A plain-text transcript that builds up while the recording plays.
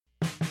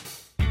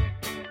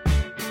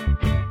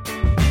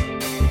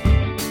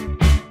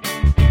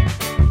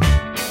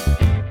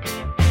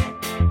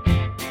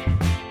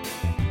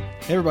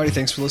Hey everybody,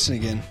 thanks for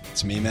listening again.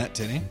 It's me, Matt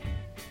Tinney.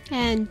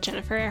 And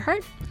Jennifer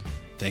Earhart.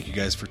 Thank you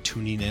guys for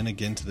tuning in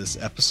again to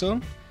this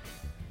episode.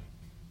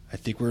 I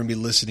think we're going to be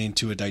listening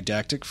to a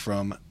didactic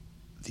from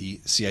the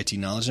CIT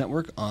Knowledge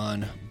Network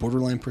on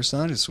borderline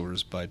personality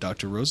disorders by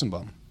Dr.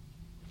 Rosenbaum.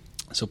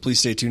 So please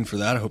stay tuned for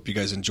that. I hope you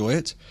guys enjoy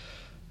it.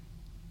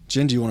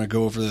 Jen, do you want to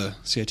go over the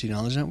CIT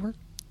Knowledge Network?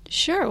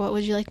 Sure. What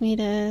would you like me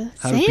to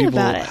say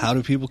about it? How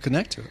do people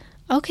connect to it?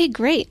 Okay,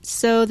 great.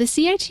 So the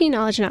CIT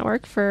Knowledge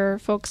Network, for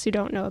folks who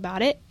don't know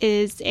about it,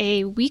 is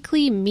a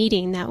weekly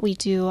meeting that we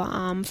do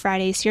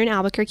Fridays here in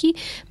Albuquerque,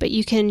 but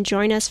you can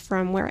join us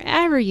from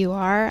wherever you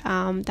are.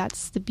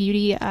 That's the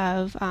beauty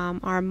of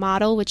our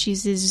model, which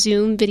uses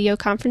Zoom video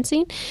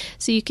conferencing.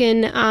 So you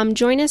can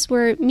join us.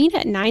 We meet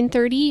at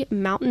 9:30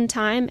 Mountain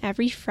Time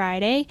every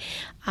Friday.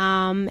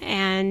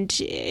 And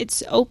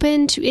it's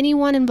open to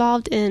anyone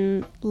involved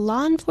in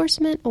law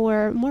enforcement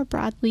or more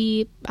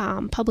broadly,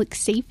 public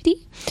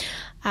safety.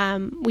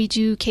 We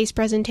do case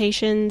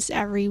presentations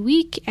every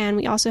week, and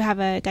we also have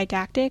a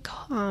didactic,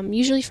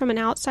 usually from an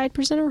outside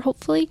presenter,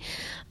 hopefully.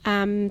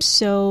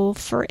 So,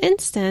 for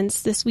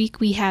instance, this week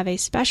we have a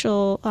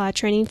special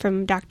training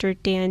from Dr.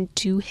 Dan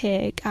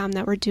Duhigg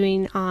that we're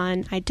doing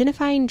on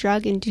identifying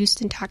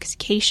drug-induced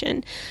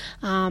intoxication.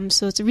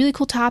 So it's a really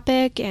cool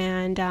topic,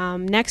 and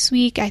next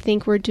week I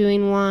think we're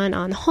doing one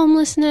on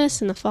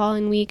homelessness, and the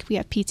following week we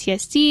have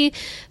PTSD.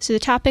 So the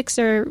topics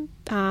are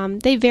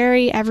they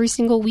vary every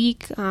single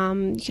week.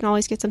 You can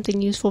always get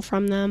something useful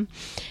from them.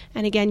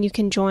 And again, you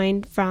can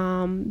join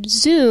from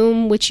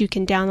Zoom, which you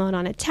can download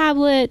on a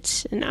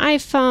tablet, an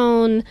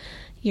iPhone,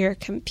 your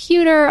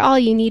computer. All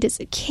you need is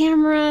a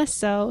camera.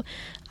 So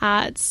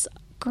it's a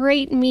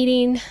great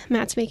meeting.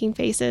 Matt's making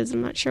faces.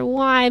 I'm not sure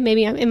why.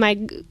 Maybe am I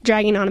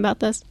dragging on about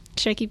this?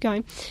 Should I keep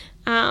going?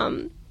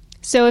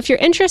 So if you're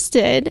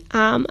interested,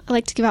 I'd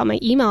like to give out my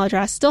email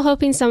address. Still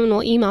hoping someone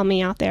will email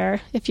me out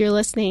there if you're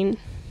listening.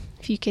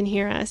 If you can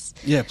hear us.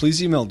 Yeah,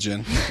 please email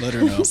Jen. Let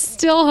her know. I'm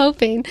still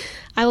hoping.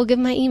 I will give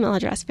my email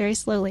address very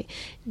slowly.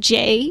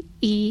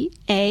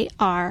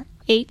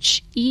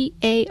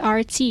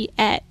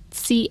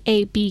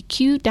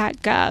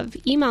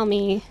 JEARHEART@cabq.gov. Email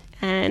me,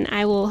 and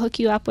I will hook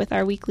you up with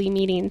our weekly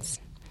meetings.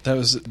 That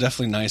was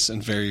definitely nice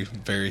and very,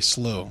 very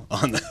slow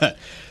on that.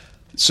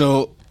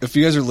 So if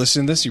you guys are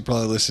listening to this, you're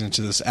probably listening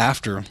to this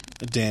after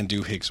Dan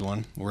Duhigg's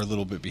one. We're a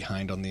little bit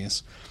behind on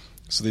these.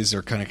 So these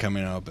are kind of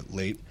coming out a bit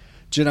late.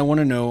 Jen, I want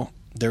to know,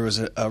 there was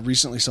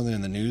recently something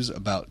in the news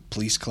about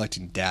police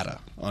collecting data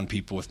on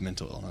people with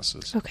mental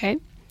illnesses. Okay.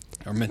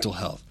 Or mental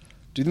health.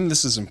 Do you think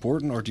this is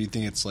important, or do you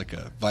think it's like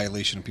a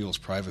violation of people's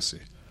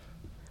privacy?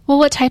 Well,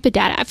 what type of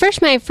data? At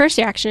first, my first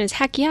reaction is,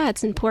 heck yeah,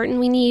 it's important.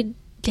 We need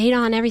data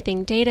on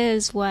everything. Data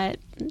is what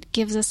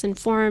gives us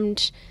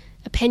informed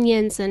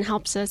opinions and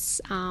helps us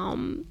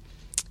come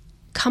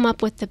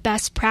up with the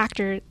best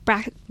practice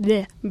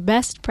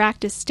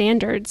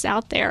standards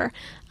out there.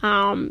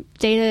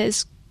 Data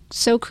is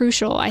so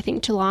crucial, I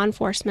think, to law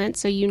enforcement.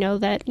 So you know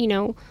that,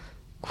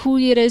 who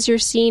it is you're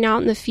seeing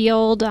out in the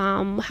field,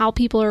 how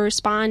people are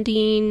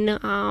responding.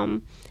 I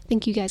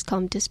think you guys call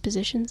them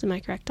dispositions. Am I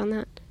correct on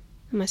that?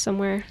 Am I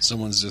somewhere?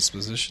 Someone's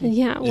disposition?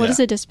 Yeah. What is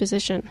a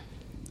disposition?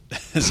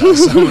 It's how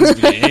someone's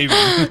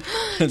behaving.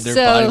 Their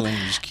body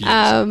language cues.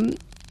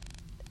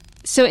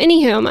 So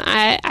anywho,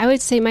 I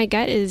would say my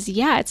gut is,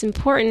 yeah, it's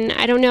important.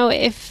 I don't know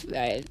if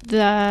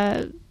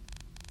the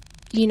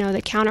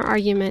counter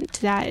argument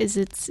to that is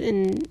it's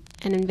an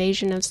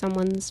invasion of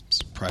someone's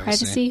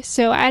privacy.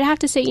 So I'd have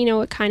to say,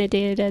 what kind of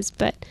data it is,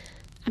 but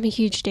I'm a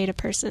huge data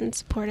person.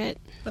 Support it.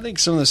 I think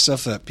some of the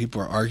stuff that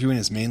people are arguing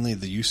is mainly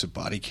the use of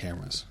body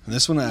cameras. And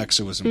this one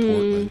actually was in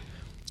Portland.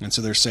 And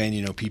so they're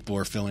saying, people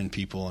are filming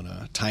people in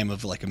a time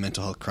of like a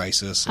mental health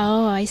crisis.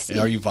 Oh, I see.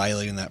 Are you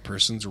violating that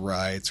person's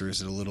rights, or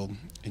is it a little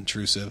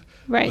intrusive?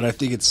 Right. But I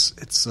think it's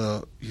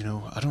I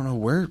don't know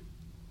where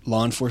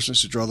law enforcement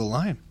should draw the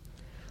line.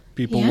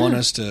 People want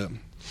us to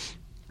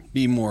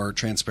be more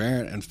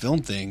transparent and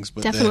film things,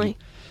 but definitely. Then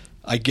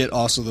I get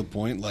also the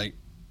point, like,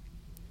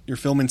 you're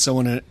filming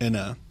someone in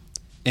a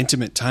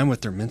intimate time with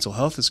their mental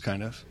health is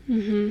kind of,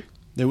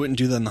 they wouldn't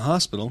do that in the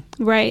hospital.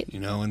 Right.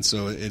 And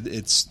so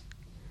it's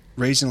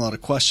raising a lot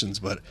of questions,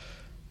 but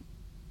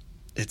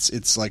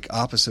it's like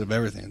opposite of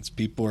everything. It's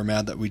people are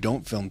mad that we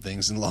don't film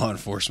things in law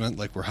enforcement,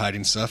 like we're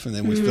hiding stuff, and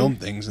then we film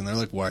things, and they're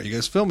like, why are you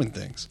guys filming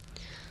things?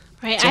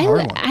 Right.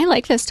 I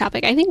like this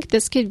topic. I think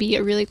this could be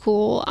a really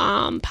cool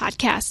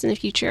podcast in the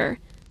future.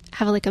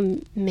 Have a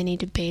mini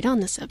debate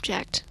on the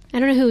subject. I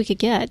don't know who we could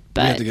get,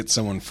 but... We have to get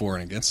someone for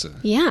and against it.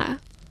 Yeah.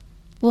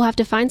 We'll have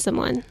to find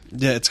someone.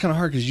 Yeah, it's kind of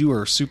hard because you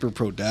are super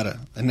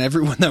pro-data. And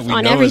everyone that we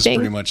on know everything. Is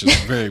pretty much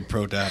very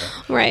pro-data.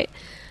 Right.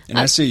 And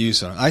I say you,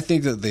 son. I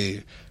think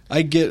that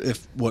I get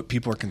what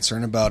people are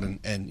concerned about. And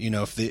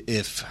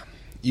if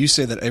you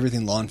say that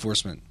everything law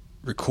enforcement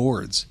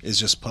records is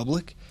just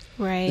public...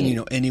 Right.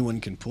 And,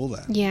 anyone can pull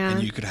that. Yeah.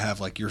 And you could have,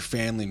 your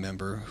family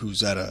member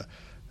who's at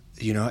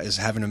is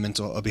having a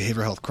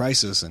behavioral health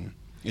crisis and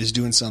is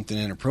doing something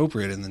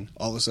inappropriate, and then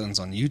all of a sudden it's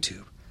on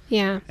YouTube.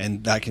 Yeah.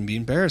 And that can be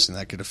embarrassing.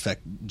 That could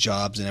affect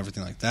jobs and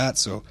everything like that.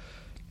 So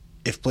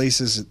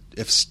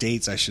if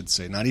states, I should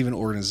say, not even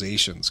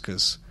organizations,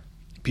 because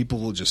people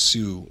will just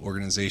sue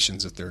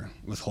organizations if they're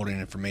withholding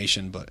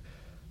information, but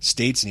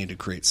states need to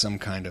create some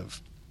kind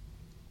of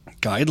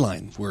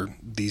guideline where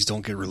these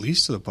don't get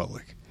released to the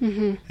public.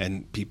 Mm-hmm.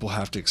 And people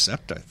have to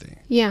accept, I think.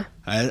 Yeah.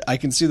 I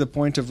can see the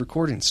point of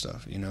recording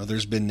stuff. You know,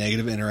 there's been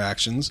negative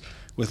interactions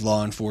with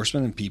law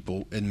enforcement and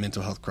people in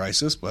mental health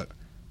crisis, but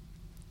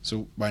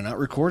so why not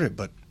record it?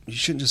 But you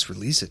shouldn't just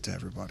release it to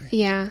everybody.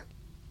 Yeah.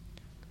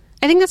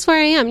 I think that's where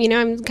I am. You know,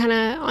 I'm kind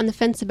of on the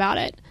fence about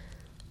it.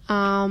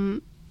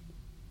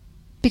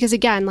 Because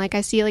again, like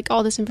I see like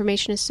all this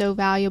information is so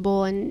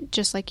valuable, and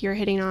just like you're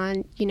hitting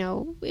on, you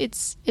know,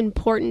 it's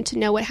important to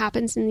know what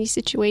happens in these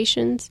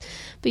situations,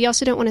 but you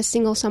also don't want to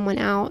single someone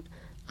out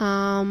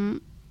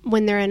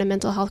when they're in a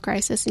mental health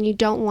crisis, and you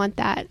don't want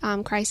that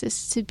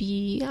crisis to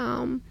be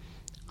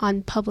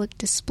on public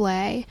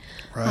display.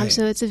 Right.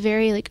 So it's a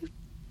very like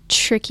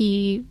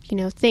tricky, you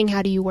know, thing.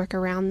 How do you work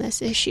around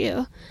this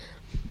issue?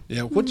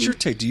 Yeah, what's your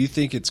take? Do you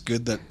think it's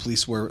good that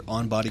police wear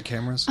on-body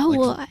cameras? Oh, like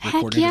well,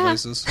 heck yeah.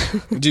 Devices?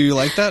 Do you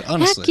like that?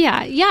 Honestly.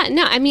 Heck yeah. Yeah,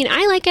 no, I mean,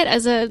 I like it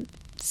as a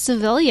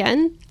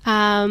civilian,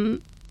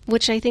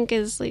 which I think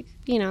is like,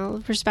 you know,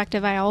 the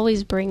perspective I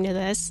always bring to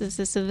this. As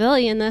a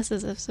civilian this,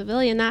 as a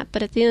civilian that.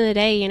 But at the end of the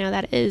day, you know,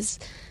 that is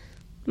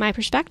my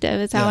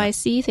perspective. It's how I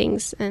see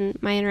things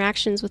and my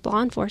interactions with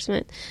law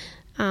enforcement.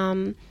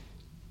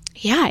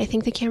 Yeah, I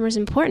think the camera is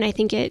important. I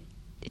think it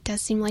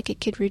does seem like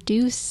it could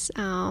reduce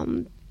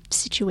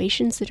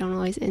situations that don't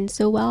always end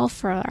so well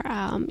for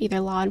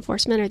either law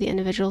enforcement or the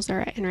individuals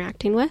they're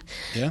interacting with.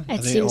 Yeah, I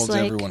think it holds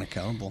everyone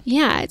accountable.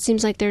 Yeah, it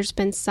seems like there's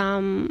been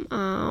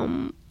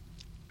some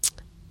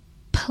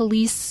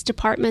police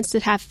departments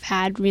that have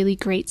had really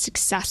great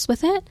success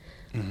with it.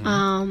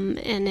 Mm-hmm.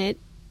 And it,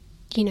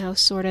 you know,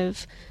 sort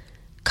of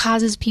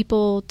causes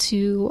people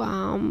to,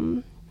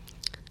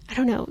 I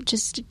don't know,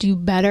 just do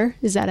better.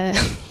 Is that a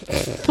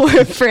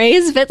poor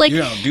phrase? But like,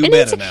 do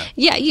better now.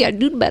 Yeah,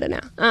 do better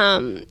now.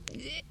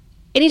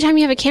 Anytime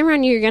you have a camera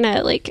on you, you're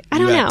gonna like, I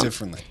don't know. Act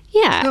differently.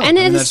 Yeah, no, and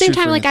at the same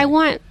time, like I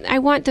want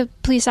the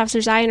police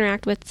officers I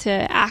interact with to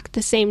act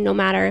the same, no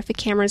matter if a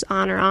camera's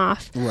on or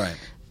off. Right.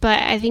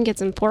 But I think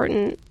it's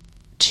important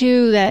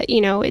too that, you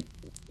know,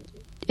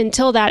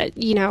 until that,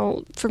 you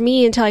know, for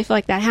me, until I feel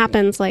like that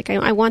happens, like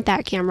I want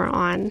that camera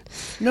on.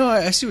 No,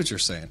 I see what you're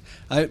saying.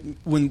 I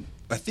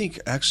think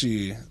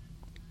actually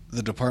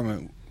the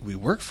department we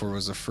work for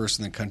was the first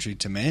in the country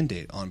to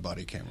mandate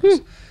on-body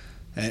cameras.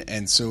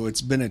 And so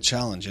it's been a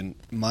challenge. And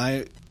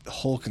my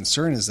whole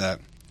concern is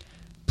that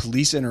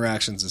police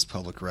interactions is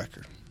public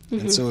record. Mm-hmm.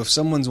 And so if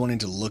someone's wanting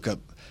to look up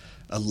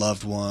a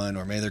loved one,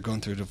 or maybe they're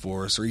going through a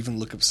divorce, or even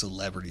look up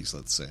celebrities,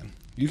 let's say,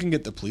 you can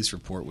get the police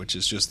report, which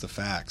is just the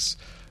facts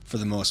for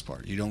the most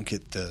part. You don't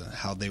get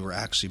how they were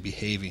actually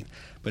behaving.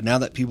 But now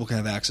that people can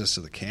have access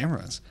to the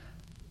cameras,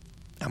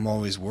 I'm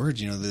always worried,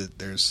 you know, that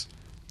there's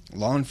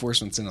law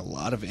enforcement's in a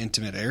lot of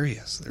intimate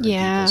areas. They're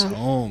in people's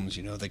homes,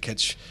 you know, they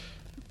catch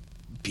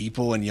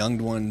people and young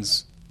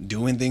ones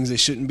doing things they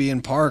shouldn't be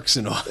in parks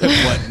and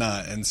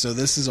whatnot. And so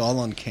this is all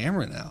on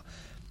camera now,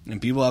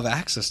 and people have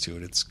access to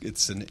it.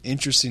 It's an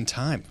interesting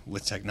time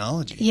with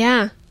technology.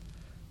 Yeah.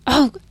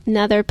 Oh,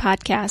 another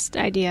podcast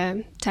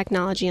idea,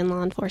 technology and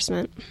law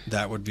enforcement.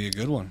 That would be a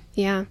good one.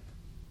 Yeah.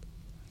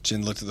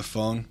 Jen looked at the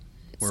phone.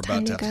 We're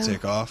about to have to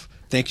take off.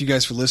 Thank you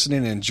guys for listening,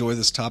 and enjoy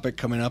this topic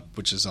coming up,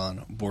 which is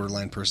on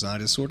borderline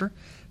personality disorder.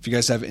 If you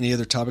guys have any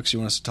other topics you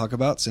want us to talk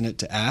about, send it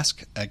to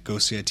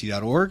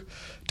ask@gocit.org.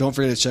 Don't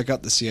forget to check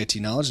out the CIT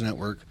Knowledge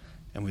Network,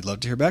 and we'd love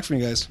to hear back from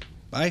you guys.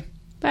 Bye.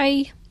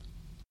 Bye.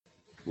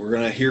 We're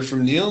going to hear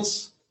from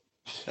Niels.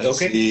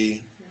 Okay.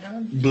 He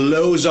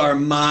blows our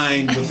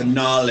mind with the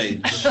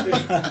knowledge.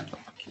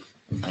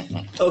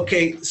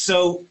 Okay,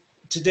 so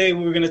today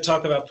we're going to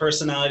talk about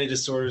personality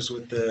disorders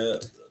with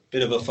a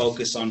bit of a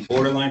focus on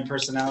borderline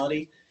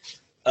personality.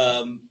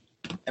 And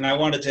I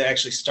wanted to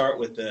actually start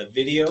with the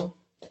video,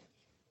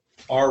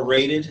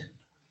 R-rated.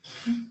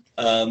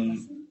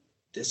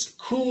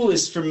 Who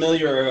is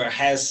familiar or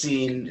has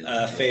seen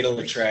Fatal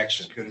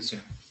Attraction?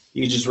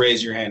 You just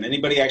raise your hand.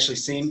 Anybody actually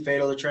seen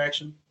Fatal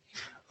Attraction?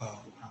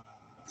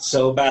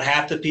 So about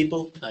half the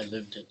people? I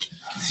lived it.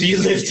 You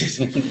lived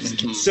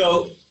it.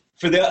 So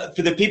for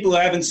the people who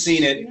haven't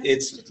seen it,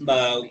 it's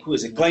who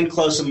is it? Glenn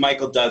Close and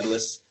Michael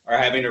Douglas are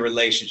having a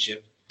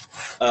relationship.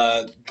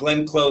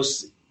 Glenn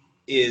Close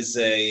is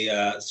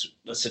a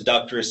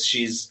seductress.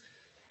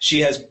 She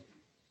has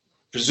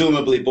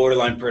presumably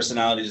borderline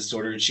personality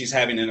disorder, and she's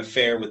having an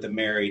affair with a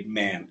married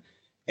man.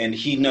 And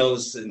he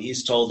knows, and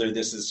he's told her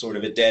this is sort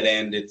of a dead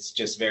end. It's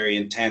just very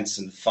intense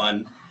and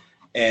fun.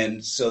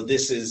 And so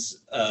this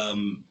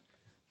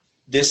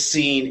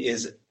scene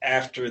is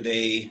after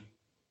they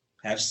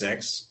have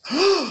sex.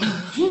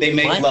 They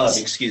make love,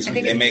 excuse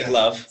me. They make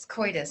love. It's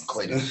coitus.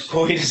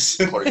 Coitus.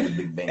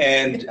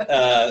 And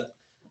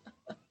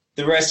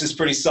the rest is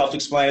pretty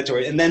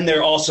self-explanatory. And then there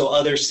are also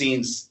other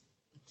scenes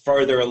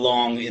further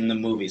along in the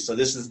movie. So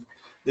this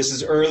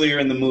is earlier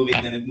in the movie,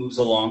 and then it moves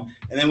along.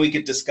 And then we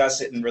could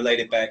discuss it and relate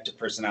it back to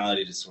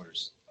personality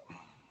disorders.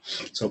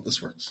 Let's hope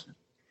this works.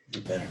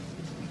 Better.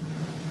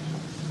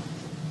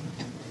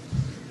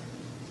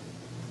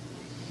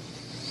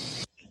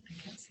 I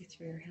can't see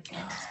through your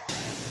headlights.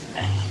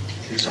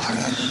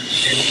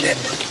 Shit.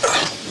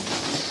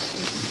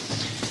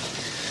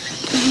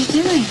 What are you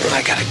doing?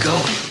 I gotta go. I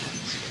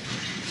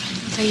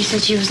thought you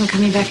said she wasn't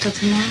coming back till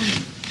tomorrow.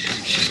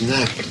 She's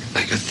not.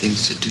 I got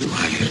things to do.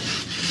 I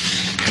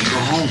gotta go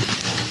home.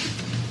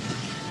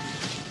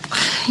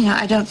 You know,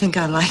 I don't think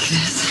I like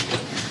this.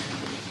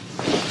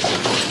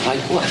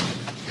 Like what?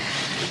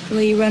 The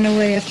way you run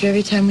away after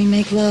every time we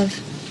make love.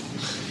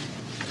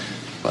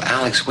 Well,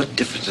 Alex, what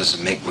difference does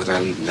it make whether I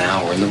leave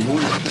now or in the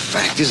morning? The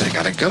fact is, I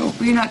gotta go.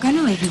 Well, you're not going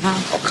to leave now.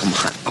 Oh, come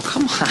on. Oh,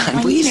 come on.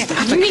 I Will you mean it.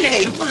 stop I mean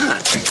it? it. Come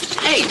on.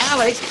 Hey,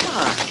 Alex, come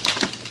on.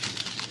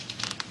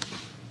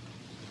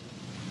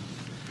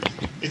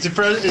 Is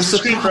the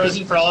screen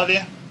frozen for all of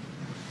you?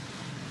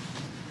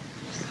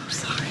 I'm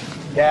sorry.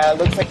 Yeah, it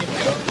looks like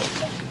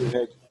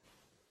it's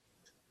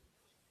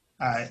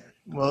All right.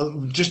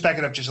 Well, just back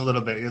it up just a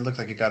little bit. It looked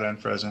like it got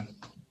unfrozen.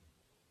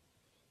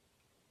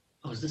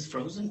 Oh, is this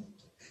frozen?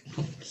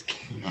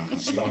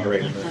 It's not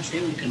right. I say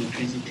I'm kind of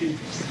crazy too.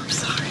 I'm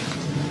sorry.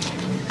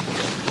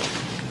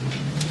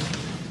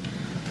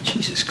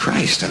 Jesus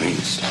Christ. I mean,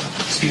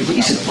 it's be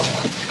reasonable.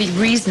 Be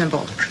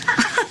reasonable.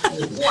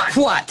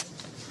 What?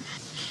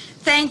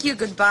 Thank you,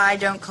 goodbye.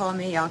 Don't call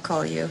me. I'll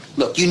call you.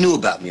 Look, you knew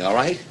about me, all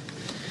right?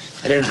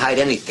 I didn't hide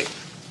anything.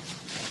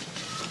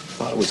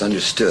 Thought it was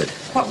understood.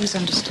 What was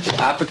understood?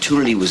 The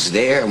opportunity was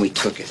there, and we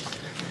took it.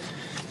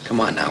 Come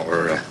on now,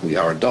 we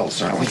are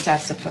adults, aren't we? What's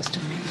that supposed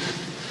to mean?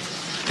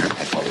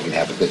 I thought we could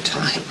have a good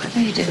time.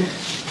 No, you didn't.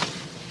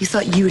 You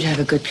thought you'd have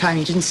a good time.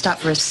 You didn't stop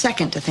for a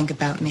second to think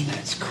about me.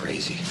 That's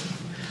crazy.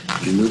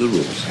 You knew the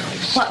rules,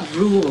 Alex. What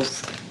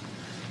rules?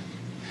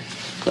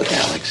 Look,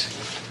 Alex,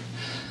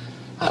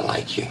 I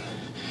like you.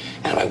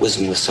 And if I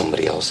wasn't with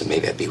somebody else, then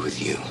maybe I'd be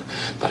with you.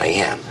 But I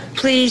am.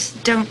 Please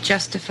don't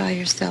justify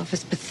yourself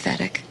as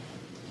pathetic.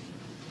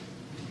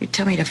 If you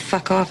tell me to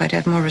fuck off, I'd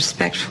have more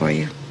respect for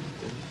you.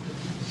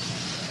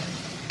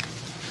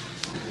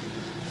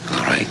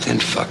 All right, then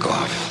fuck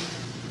off.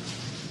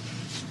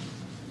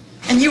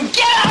 And you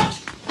get out!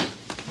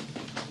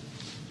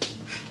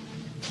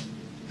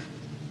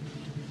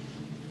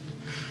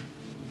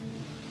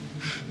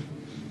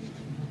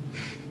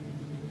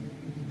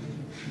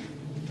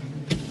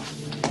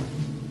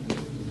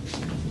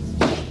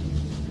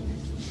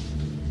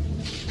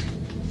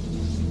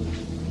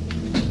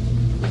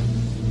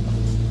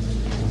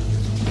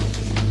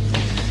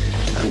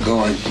 I'm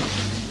going.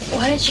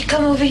 Why don't you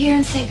come over here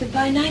and say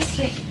goodbye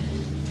nicely?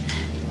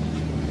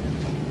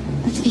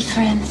 Let's be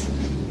friends.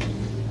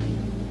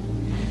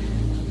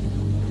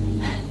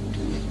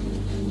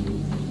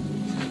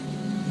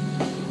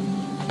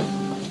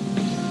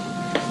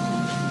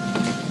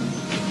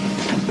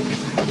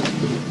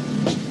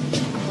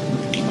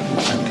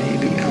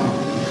 Baby, oh.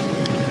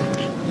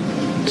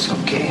 It's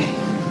okay.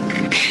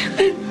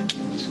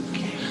 It's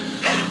okay.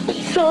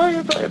 Sorry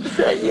if I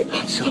upset you.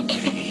 It's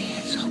okay.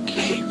 It's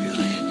okay,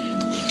 really.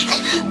 It's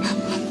okay.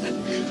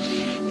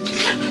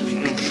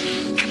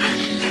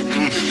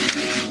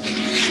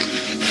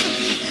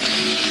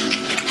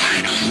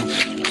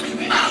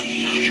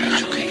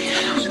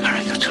 All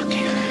right, that's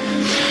okay.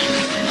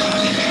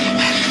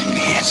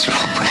 It's all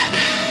right.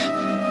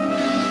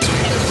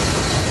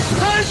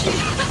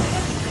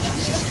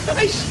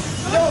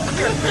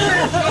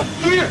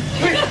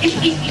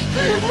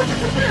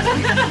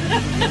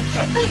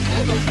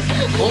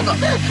 Hold on.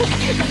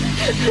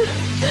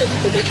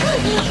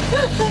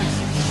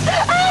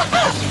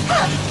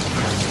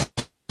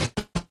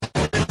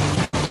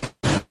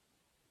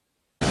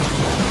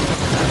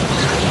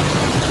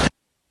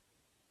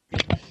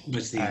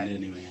 What's the end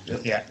anyway?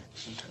 Yeah.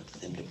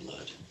 End of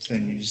blood. So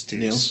then you just do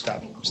Neil?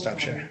 stop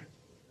share.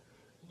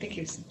 Thank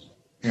you.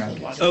 Yeah.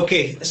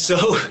 Okay,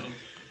 so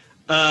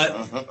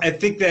I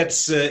think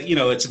that's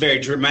it's very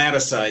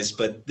dramatized,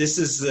 but this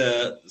is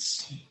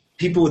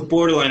people with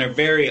borderline are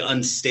very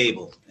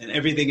unstable, and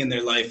everything in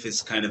their life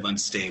is kind of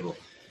unstable.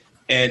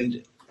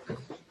 And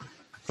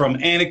from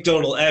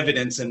anecdotal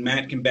evidence, and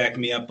Matt can back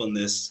me up on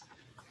this,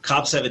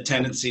 cops have a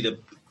tendency to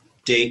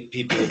date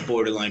people with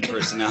borderline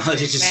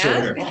personality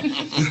disorder.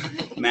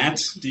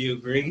 Matt, do you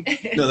agree?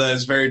 No, that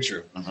is very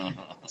true.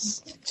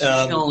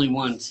 Only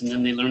once, and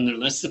then they learn their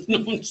lesson.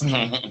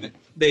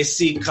 They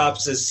see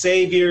cops as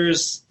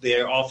saviors.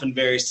 They're often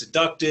very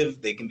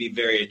seductive. They can be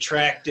very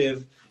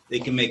attractive. They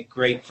can make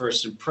great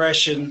first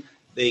impression.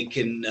 They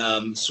can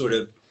sort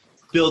of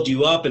build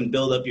you up and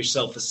build up your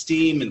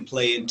self-esteem and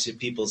play into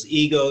people's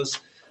egos.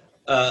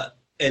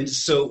 And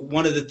so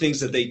one of the things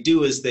that they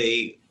do is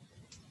they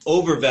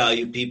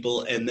overvalue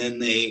people, and then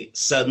they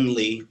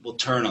suddenly will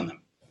turn on them.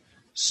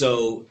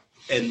 So,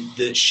 and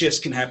the shifts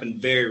can happen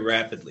very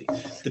rapidly.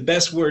 The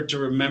best word to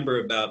remember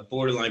about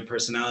borderline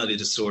personality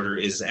disorder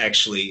is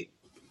actually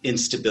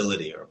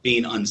instability or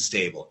being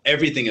unstable.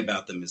 Everything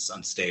about them is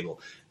unstable.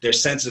 Their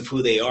sense of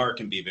who they are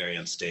can be very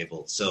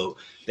unstable. So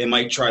they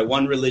might try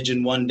one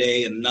religion one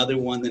day and another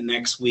one the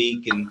next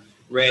week, and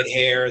red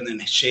hair and then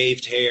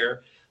shaved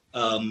hair.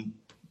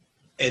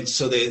 and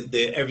so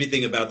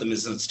everything about them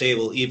is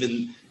unstable.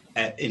 Even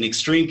in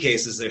extreme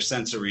cases, their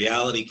sense of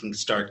reality can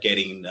start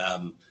getting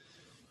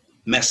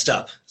messed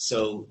up.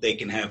 So they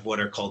can have what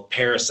are called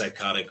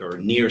parapsychotic or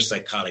near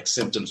psychotic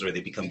symptoms, where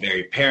they become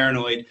very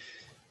paranoid,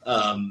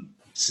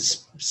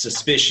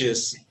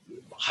 suspicious,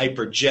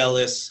 hyper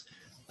jealous.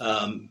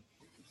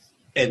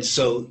 And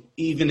so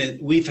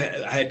we've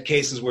had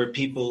cases where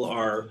people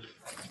are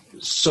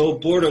so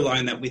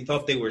borderline that we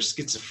thought they were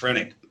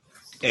schizophrenic,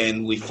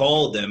 and we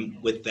followed them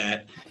with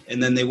that.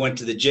 And then they went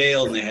to the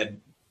jail and they had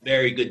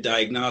very good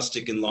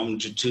diagnostic and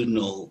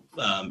longitudinal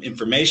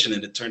information,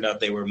 and it turned out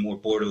they were more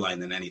borderline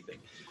than anything.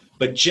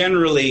 But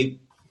generally,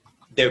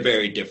 they're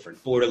very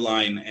different.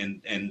 Borderline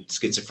and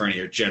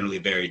schizophrenia are generally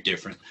very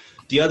different.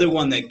 The other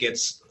one that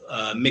gets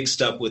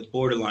mixed up with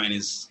borderline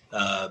is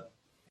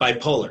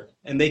bipolar,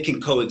 and they can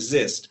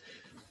coexist.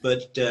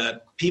 But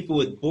people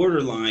with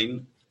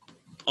borderline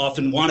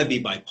often want to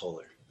be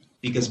bipolar,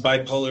 because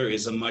bipolar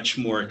is a much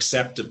more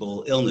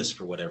acceptable illness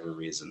for whatever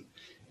reason.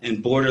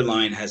 And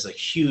borderline has a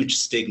huge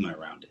stigma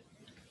around it.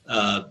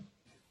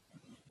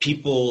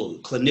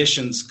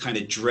 Clinicians kind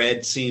of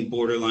dread seeing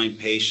borderline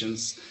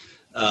patients.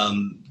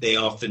 They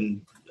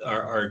often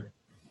are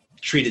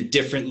treated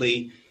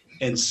differently.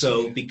 And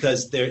so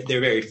because they're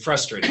very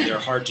frustrated, they're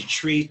hard to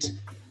treat.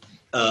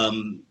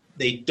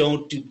 They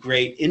don't do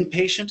great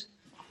inpatient.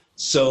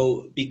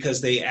 So because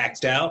they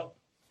act out.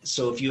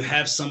 So if you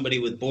have somebody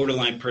with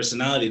borderline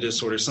personality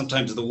disorder,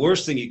 sometimes the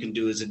worst thing you can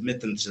do is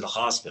admit them to the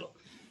hospital,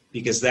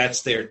 because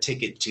that's their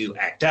ticket to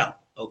act out.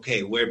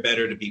 Okay, where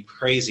better to be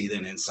crazy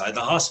than inside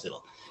the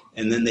hospital?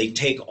 And then they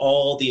take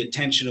all the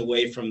attention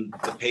away from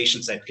the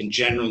patients that can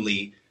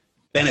generally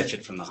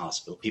benefit from the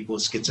hospital. People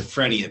with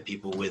schizophrenia,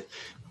 people with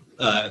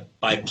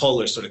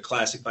bipolar, sort of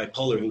classic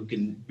bipolar, who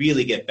can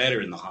really get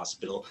better in the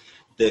hospital.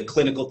 The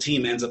clinical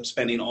team ends up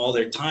spending all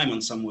their time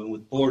on someone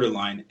with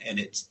borderline,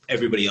 and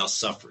everybody else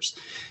suffers.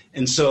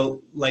 And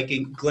so, like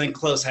in Glenn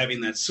Close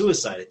having that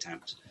suicide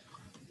attempt,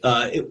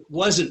 it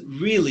wasn't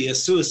really a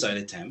suicide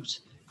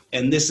attempt,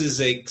 and this is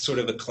a sort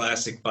of a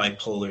classic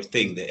bipolar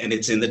thing, and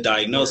it's in the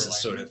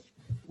diagnosis. Sort of.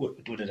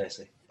 What did I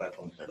say?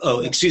 Bipolar. Oh,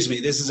 excuse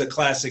me. This is a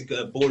classic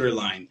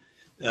borderline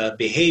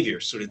behavior,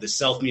 sort of the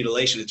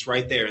self-mutilation. It's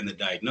right there in the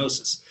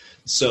diagnosis.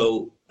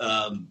 So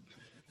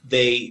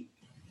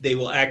they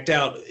will act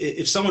out.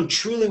 If someone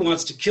truly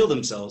wants to kill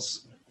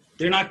themselves,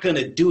 they're not going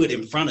to do it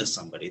in front of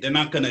somebody. They're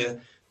not going to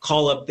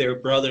call up their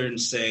brother and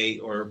say,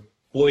 or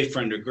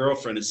boyfriend or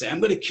girlfriend, and say, I'm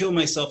going to kill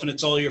myself and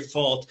it's all your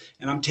fault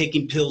and I'm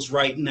taking pills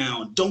right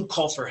now and don't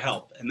call for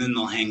help, and then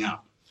they'll hang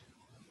out.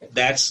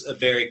 That's a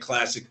very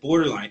classic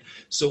borderline.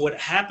 So what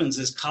happens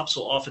is cops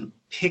will often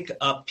pick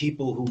up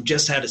people who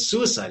just had a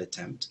suicide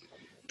attempt.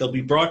 They'll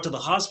be brought to the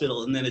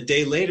hospital, and then a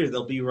day later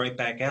they'll be right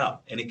back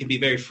out. And it can be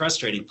very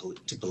frustrating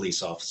to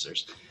police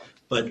officers.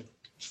 But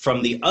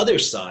from the other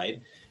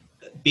side,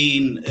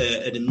 being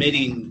an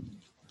admitting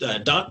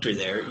doctor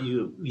there,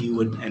 you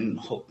would, and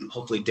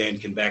hopefully Dan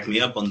can back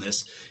me up on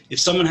this, if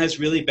someone has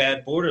really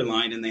bad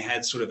borderline and they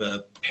had sort of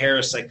a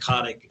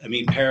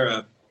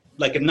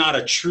not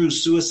a true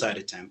suicide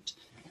attempt,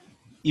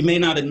 you may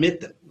not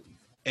admit them.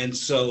 And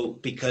so,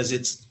 because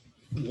it's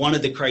one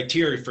of the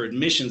criteria for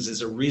admissions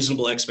is a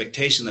reasonable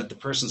expectation that the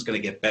person's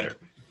going to get better.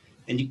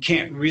 And you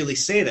can't really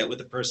say that with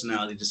a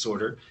personality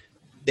disorder.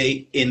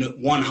 In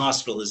one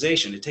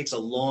hospitalization, it takes a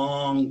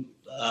long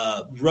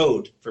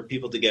road for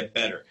people to get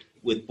better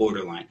with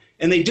borderline.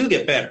 And they do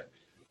get better,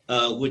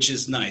 which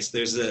is nice.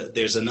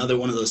 There's another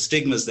one of those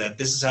stigmas that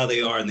this is how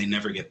they are and they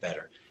never get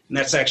better. And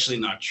that's actually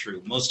not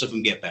true. Most of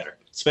them get better,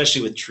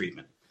 especially with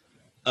treatment.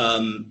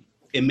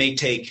 It may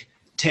take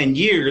 10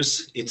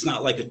 years. It's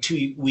not like a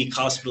 2-week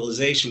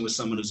hospitalization with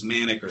someone who's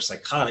manic or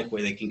psychotic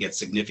where they can get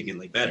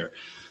significantly better.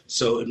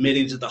 So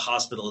admitting to the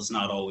hospital is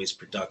not always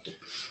productive.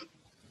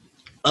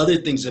 Other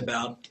things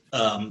about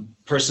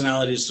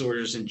personality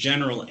disorders in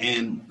general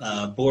and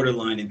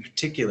borderline in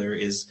particular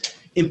is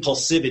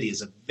impulsivity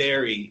is a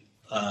very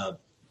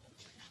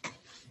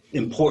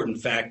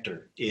important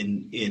factor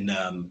in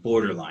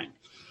borderline.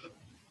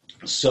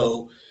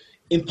 So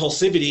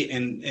impulsivity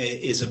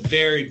is a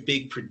very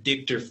big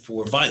predictor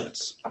for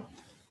violence.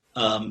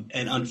 And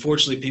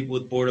unfortunately, people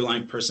with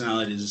borderline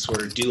personality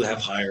disorder do have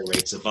higher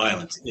rates of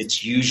violence.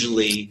 It's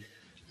usually,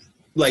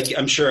 like,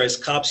 I'm sure as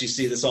cops you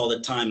see this all the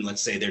time.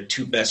 Let's say they're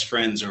two best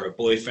friends or a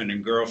boyfriend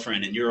and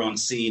girlfriend, and you're on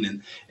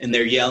scene and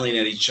they're yelling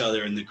at each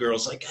other, and the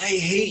girl's like, I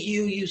hate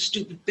you, you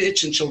stupid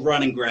bitch, and she'll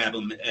run and grab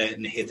him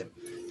and hit him.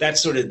 That's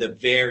sort of the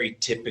very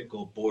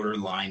typical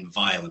borderline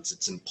violence.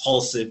 It's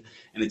impulsive,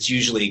 and it's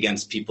usually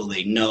against people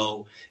they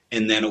know,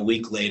 and then a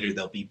week later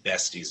they'll be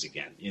besties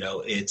again. You know,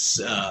 it's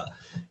as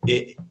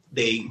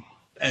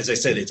I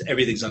said,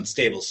 everything's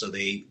unstable. So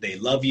they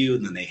love you,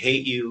 and then they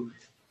hate you,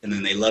 and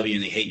then they love you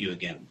and they hate you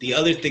again. The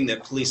other thing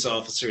that police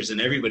officers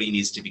and everybody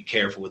needs to be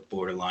careful with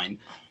borderline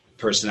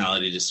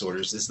personality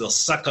disorders is they'll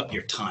suck up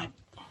your time.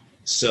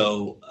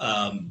 So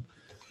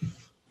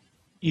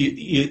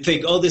you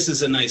think, oh, this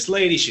is a nice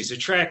lady, she's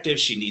attractive,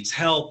 she needs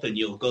help, and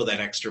you'll go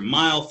that extra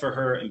mile for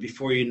her, and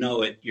before you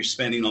know it, you're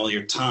spending all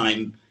your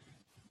time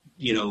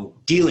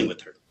dealing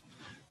with her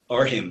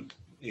or him.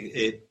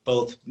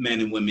 Both men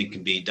and women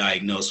can be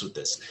diagnosed with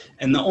this.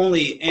 And the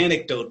only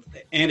antidote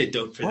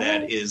for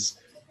that is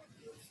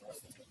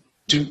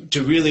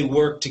to really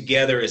work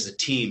together as a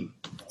team,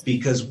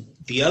 because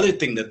the other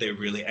thing that they're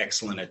really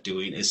excellent at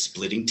doing is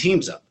splitting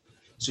teams up.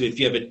 So if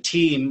you have a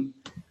team,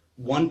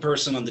 one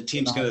person on the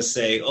team is going to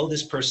say, oh,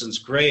 this person's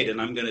great, and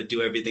I'm going to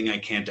do everything I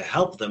can to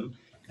help them.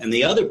 And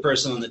the other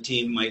person on the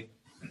team might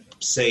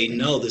say,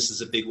 no, this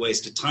is a big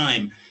waste of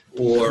time.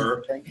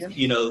 Or,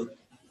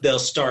 they'll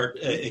start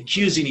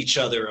accusing each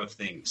other of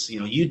things.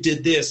 You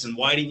did this, and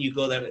why didn't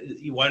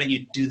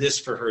you do this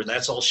for her?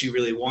 That's all she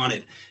really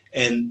wanted.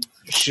 And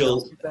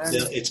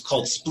it's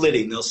called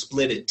splitting. They'll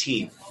split a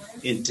team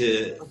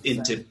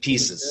into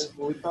pieces.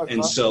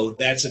 And so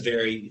that's a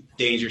very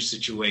dangerous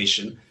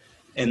situation.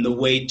 And the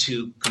way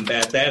to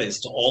combat that is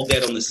to all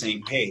get on the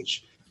same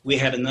page. We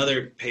had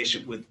another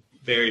patient with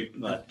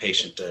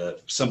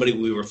somebody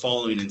we were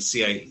following in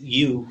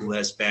CIU who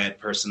has bad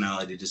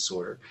personality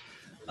disorder.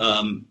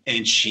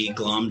 And she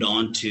glommed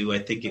on to, I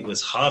think it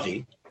was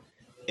Javi,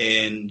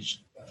 and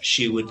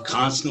she would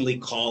constantly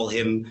call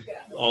him,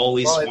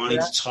 always wanting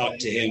to talk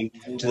to him,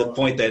 to the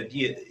point that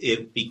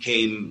it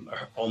became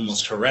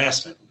almost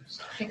harassment.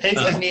 Hey,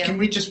 can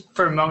we just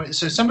for a moment?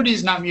 So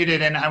somebody's not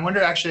muted, and I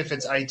wonder actually if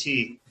it's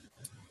IT.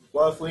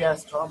 Well, if we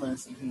ask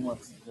Thomas and he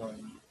wants to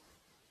join,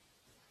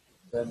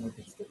 then we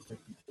can stick to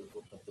people.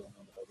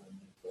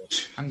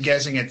 I'm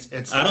guessing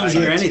it's. I don't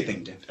hear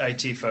anything, Dave.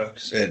 IT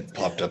folks. It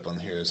popped up on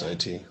here as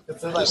IT. You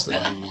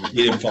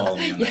didn't follow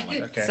me on that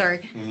one. Okay.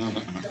 Sorry.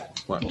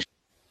 What?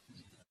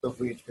 So if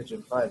we each pitch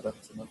in 5,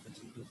 that's enough for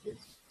 2 people.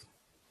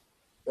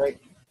 Right.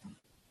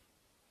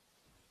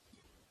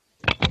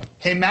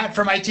 Hey, Matt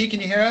from IT, can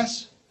you hear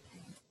us?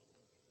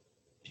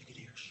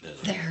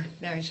 There,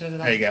 I showed it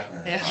up. There you go.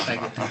 Yeah.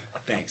 Thank you.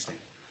 Thanks, Dan.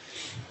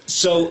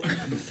 So,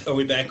 are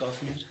we back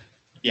off mute?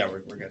 Yeah, we're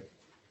good.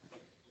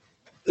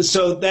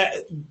 So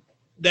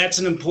that's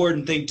an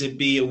important thing to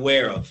be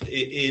aware of.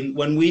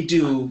 When we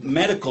do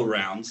medical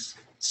rounds,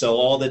 so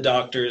all the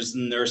doctors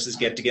and nurses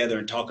get together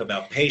and talk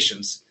about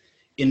patients,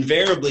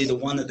 invariably the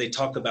one that they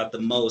talk about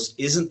the most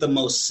isn't the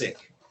most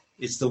sick.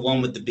 It's the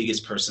one with the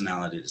biggest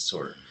personality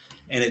disorder.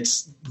 And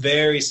it's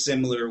very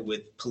similar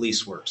with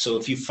police work. So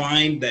if you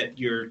find that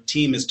your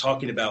team is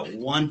talking about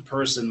one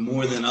person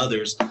more than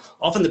others,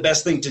 often the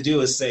best thing to do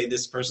is say,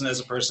 this person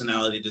has a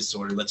personality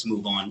disorder. Let's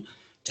move on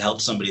to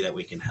help somebody that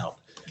we can help.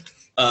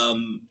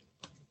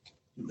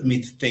 Let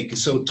me think.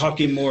 So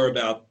talking more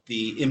about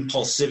the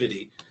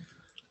impulsivity,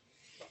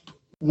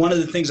 one of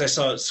the things I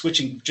saw,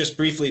 switching just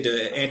briefly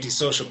to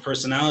antisocial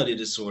personality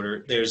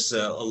disorder, there's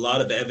a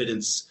lot of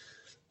evidence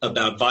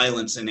about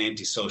violence in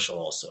antisocial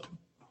also.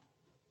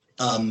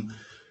 And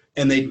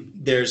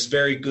there's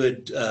very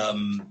good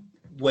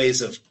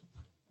ways of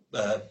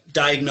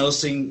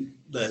diagnosing.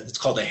 It's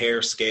called a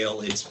Hare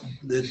scale.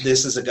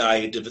 This is a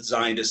guy who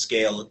designed a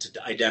scale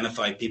to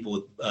identify people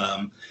with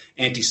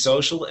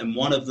antisocial, and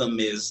one of them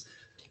is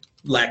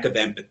lack of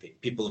empathy.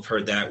 People have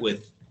heard that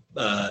with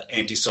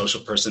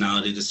antisocial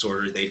personality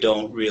disorder. They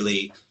don't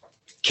really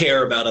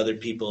care about other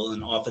people,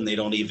 and often they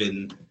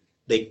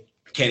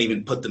can't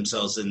even put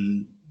themselves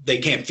in. They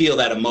can't feel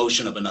that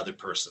emotion of another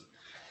person.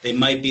 They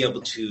might be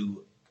able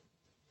to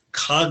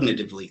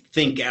cognitively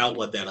think out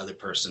what that other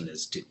person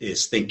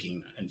is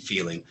thinking and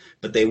feeling,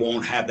 but they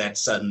won't have that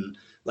sudden,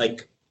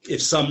 like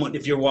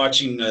if you're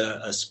watching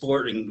a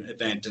sporting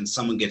event and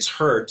someone gets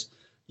hurt,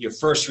 your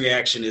first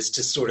reaction is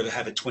to sort of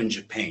have a twinge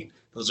of pain.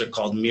 Those are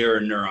called mirror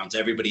neurons.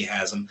 Everybody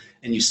has them,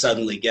 and you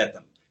suddenly get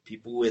them.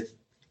 People with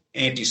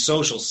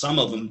antisocial, some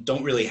of them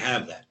don't really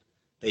have that.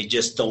 They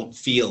just don't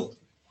feel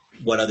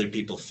what other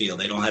people feel.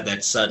 They don't have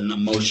that sudden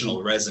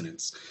emotional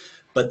resonance,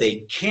 but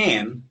they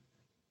can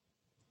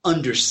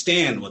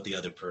understand what the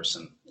other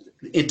person,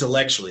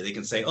 intellectually, they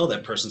can say, oh,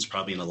 that person's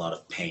probably in a lot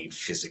of pain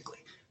physically.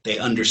 They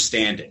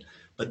understand it,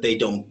 but they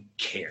don't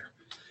care.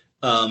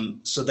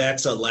 So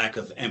that's a lack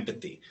of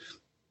empathy.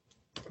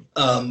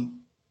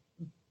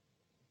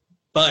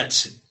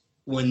 But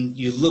when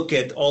you look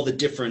at all the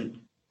different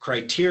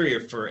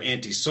criteria for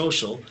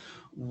antisocial,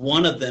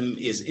 one of them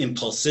is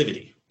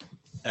impulsivity,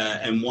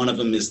 and one of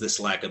them is this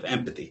lack of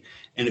empathy.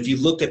 And if you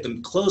look at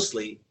them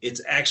closely,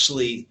 it's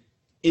actually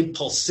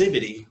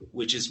impulsivity,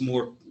 which is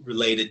more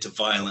related to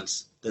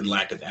violence than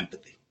lack of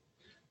empathy.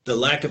 The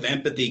lack of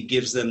empathy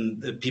gives them,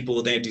 the people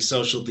with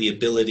antisocial, the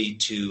ability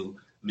to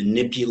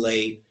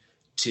manipulate,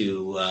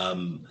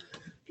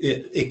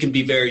 it can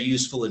be very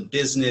useful in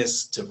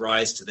business to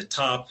rise to the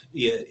top.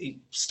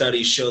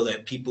 Studies show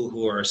that people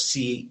who are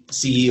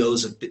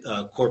CEOs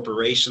of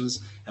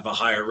corporations have a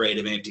higher rate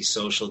of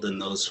antisocial than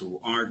those who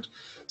aren't.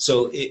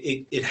 So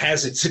it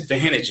has its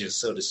advantages,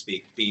 so to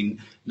speak,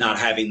 not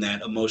having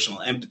that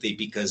emotional empathy,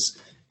 because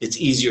it's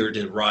easier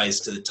to rise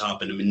to the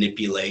top and to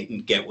manipulate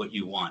and get what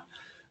you want.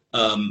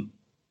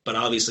 But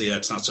obviously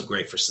that's not so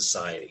great for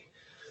society.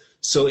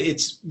 So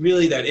it's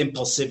really that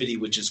impulsivity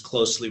which is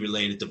closely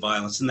related to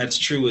violence. And that's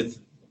true with,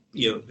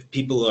 if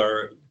people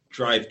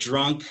drive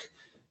drunk,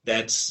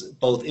 that's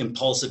both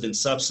impulsive and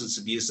substance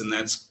abuse, and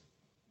that's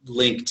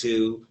linked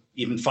to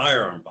even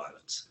firearm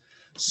violence.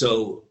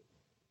 So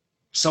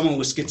someone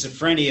with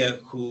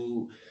schizophrenia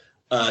who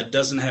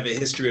doesn't have a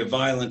history of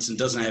violence and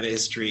doesn't have a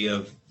history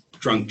of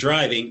drunk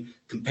driving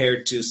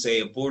compared to,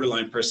 say, a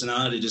borderline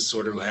personality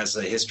disorder who has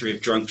a history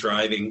of drunk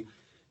driving,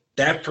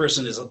 that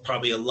person is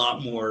probably a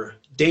lot more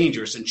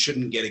dangerous and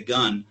shouldn't get a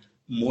gun,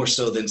 more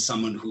so than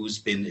someone who's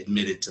been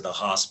admitted to the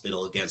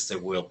hospital against their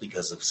will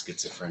because of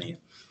schizophrenia.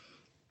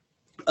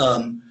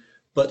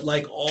 But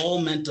like all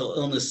mental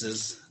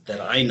illnesses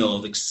that I know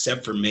of,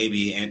 except for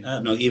maybe,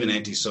 even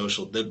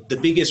antisocial, the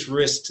biggest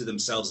risk to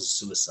themselves is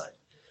suicide.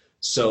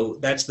 So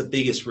that's the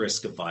biggest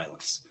risk of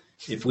violence.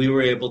 If we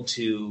were able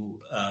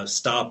to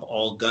stop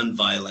all gun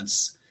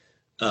violence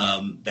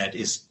that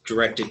is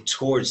directed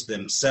towards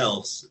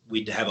themselves,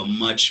 we'd have a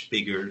much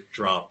bigger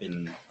drop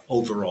in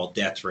overall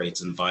death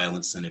rates and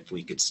violence than if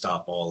we could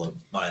stop all of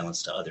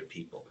violence to other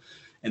people.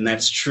 And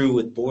that's true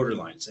with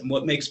borderlines. And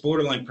what makes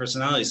borderline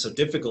personalities so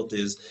difficult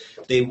is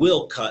they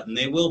will cut and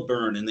they will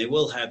burn and they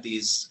will have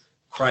these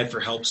cry for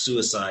help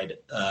suicide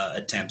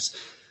attempts.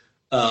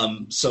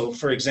 So,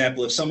 for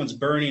example, if someone's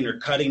burning or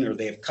cutting or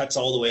they have cuts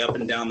all the way up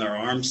and down their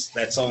arms,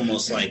 that's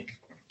almost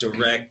like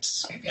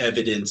direct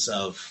evidence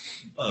of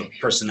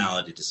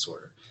personality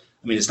disorder.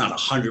 I mean, it's not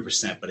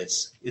 100%, but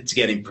it's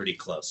getting pretty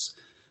close.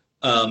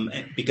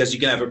 Because you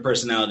can have a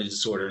personality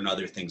disorder and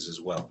other things as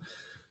well.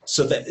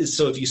 So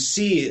if you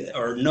see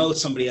or know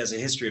somebody has a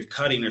history of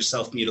cutting or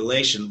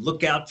self-mutilation,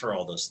 look out for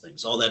all those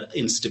things, all that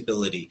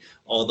instability,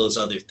 all those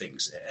other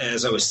things.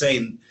 As I was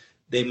saying,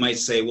 they might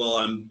say, well,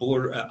 I'm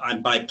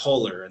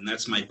bipolar, and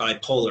that's my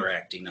bipolar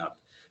acting up.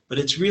 But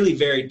it's really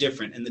very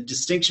different. And the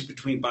distinction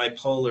between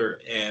bipolar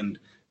and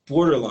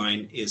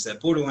borderline is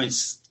that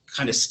borderline's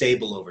kind of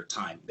stable over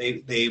time.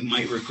 They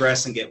might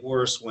regress and get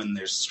worse when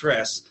there's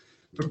stress,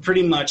 but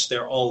pretty much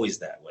they're always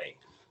that way.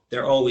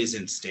 They're always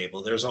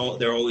unstable.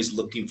 They're always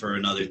looking for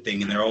another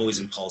thing, and they're always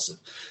impulsive.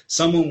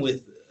 Someone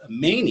with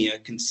mania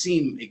can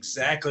seem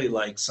exactly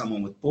like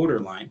someone with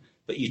borderline,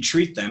 but you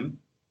treat them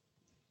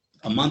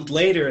a month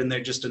later and they're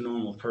just a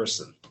normal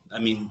person. I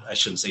mean, I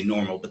shouldn't say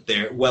normal, but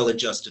they're a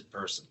well-adjusted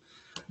person.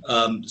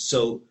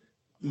 So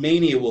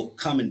mania will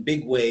come in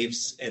big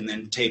waves and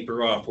then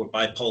taper off, where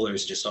bipolar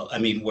is just,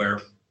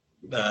 where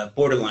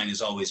borderline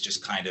is always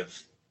just kind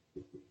of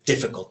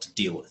difficult to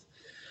deal with.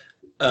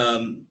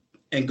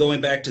 And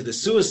going back to the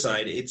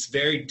suicide, it's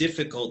very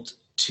difficult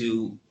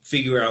to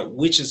figure out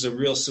which is a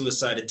real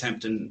suicide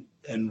attempt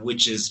and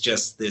which is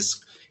just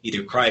this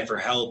either cry for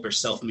help or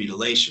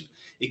self-mutilation.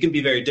 It can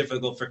be very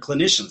difficult for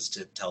clinicians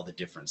to tell the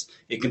difference.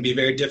 It can be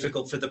very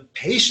difficult for the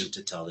patient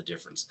to tell the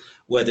difference,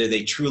 whether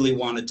they truly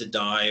wanted to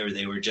die or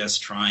they were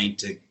just trying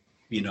to,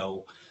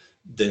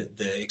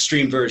 the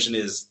extreme version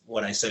is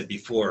what I said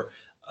before.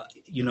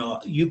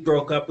 You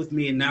broke up with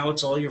me and now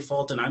it's all your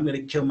fault and I'm going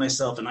to kill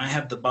myself and I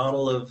have the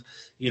bottle of,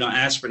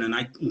 aspirin and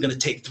I'm going to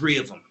take 3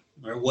 of them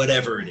or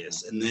whatever it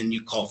is. And then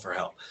you call for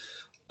help.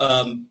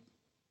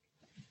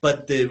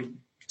 But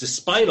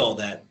despite all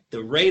that,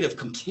 the rate of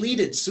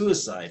completed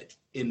suicide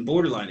in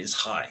borderline is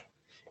high.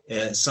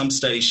 Some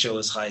studies show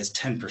as high as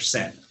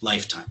 10%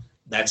 lifetime.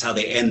 That's how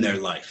they end their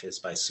life, is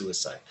by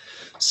suicide.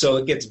 So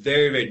it gets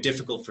very, very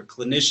difficult for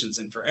clinicians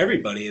and for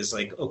everybody. Is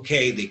like,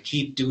 okay, they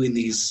keep doing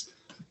these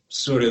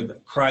sort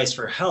of cries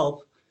for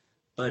help,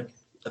 but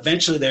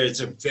eventually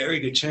there's a very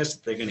good chance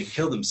that they're going to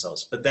kill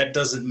themselves. But that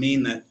doesn't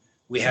mean that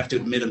we have to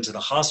admit them to the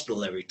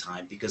hospital every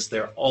time, because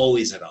they're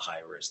always at a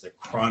high risk. They're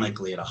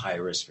chronically at a high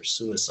risk for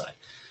suicide.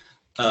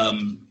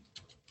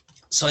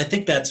 So I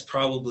think that's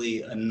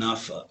probably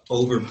enough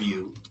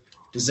overview.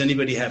 Does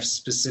anybody have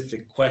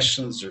specific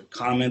questions or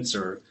comments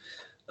or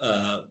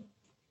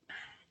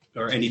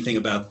anything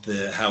about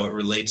how it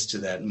relates to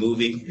that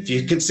movie? If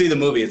you can see the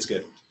movie, it's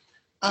good.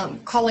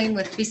 Colleen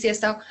with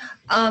BCSO.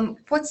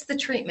 What's the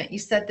treatment? You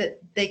said that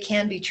they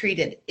can be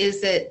treated.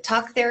 Is it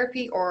talk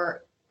therapy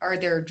or are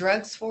there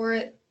drugs for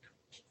it?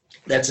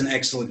 That's an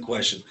excellent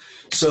question.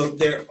 So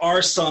there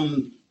are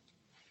some,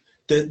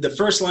 the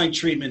first line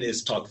treatment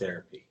is talk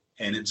therapy,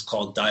 and it's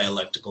called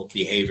dialectical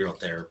behavioral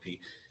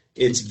therapy.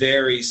 It's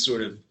very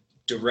sort of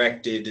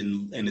directed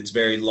and it's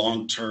very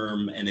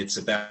long-term, and it's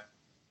about...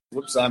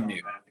 Whoops, I'm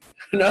mute.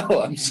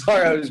 No, I'm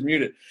sorry, I was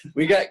muted.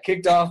 We got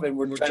kicked off and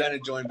we're trying to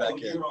join back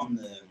in. You're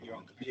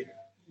on computer.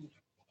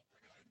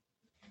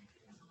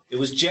 It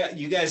was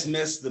you guys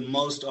missed the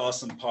most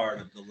awesome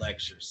part of the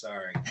lecture.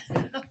 Sorry.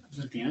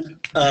 At the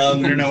end. I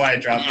don't know why I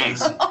dropped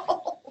these.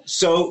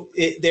 So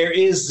there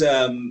is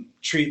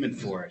treatment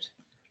for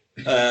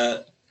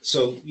it.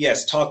 So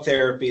yes, talk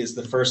therapy is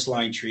the first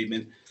line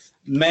treatment.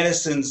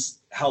 Medicines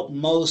help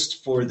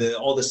most for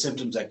all the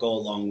symptoms that go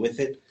along with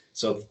it.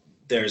 So if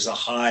there's a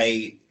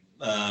high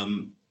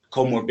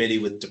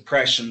comorbidity with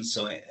depression,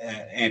 so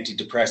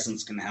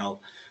antidepressants can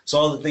help. So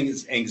all the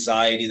things,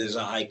 anxiety, there's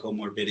a high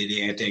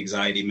comorbidity,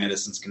 anti-anxiety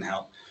medicines can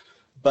help.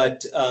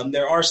 But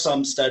there are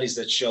some studies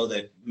that show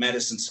that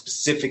medicine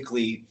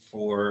specifically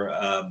for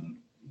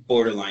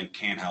borderline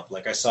can help.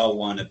 Like I saw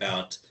one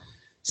about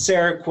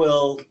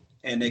Seroquel,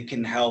 and it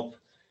can help.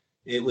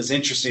 It was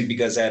interesting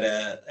because at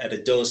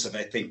a dose of,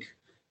 I think,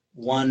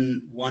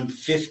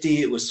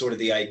 150, it was sort of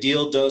the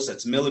ideal dose.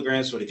 That's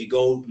milligrams. But if you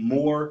go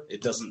more,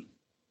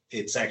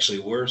 it's actually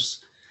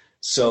worse.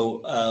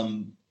 So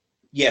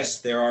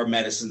yes, there are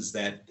medicines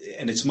that,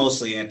 and it's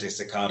mostly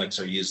antipsychotics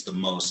are used the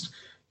most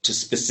to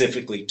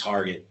specifically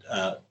target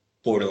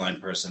borderline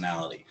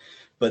personality.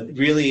 But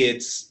really,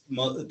 it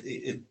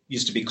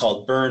used to be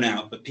called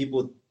burnout, but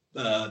people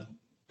with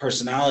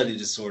personality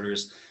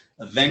disorders,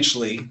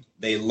 eventually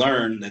they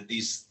learn that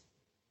these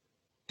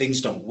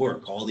things don't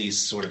work. All these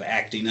sort of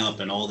acting up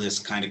and all this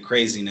kind of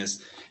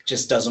craziness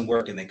just doesn't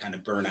work, and they kind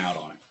of burn out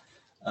on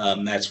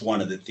it. That's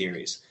one of the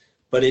theories.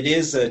 But it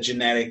is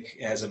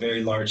has a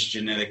very large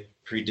genetic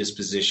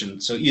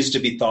predisposition. So it used to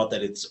be thought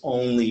that it's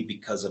only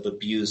because of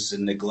abuse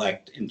and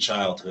neglect in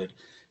childhood,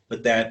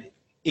 but that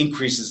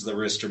increases the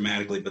risk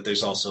dramatically, but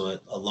there's also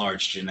a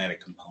large genetic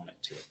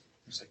component to it.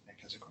 Looks like Nick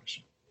has a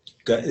question.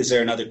 Is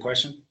there another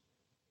question?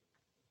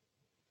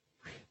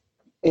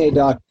 Hey,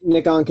 Doc.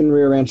 Nick Onken,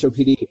 Rio Rancho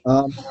PD.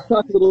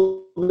 Talk a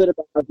little bit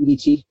about how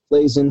DBT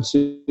plays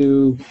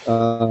into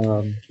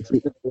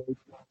treatment.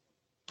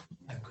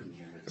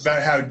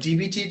 About how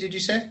DBT, did you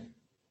say?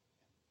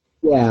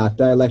 Yeah,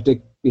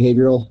 dialectic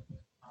behavioral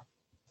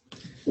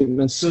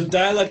treatments. So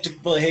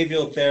dialectic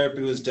behavioral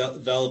therapy was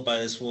developed by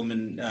this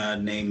woman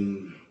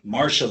named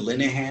Marsha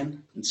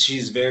Linehan, and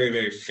she's very,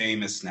 very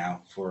famous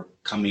now for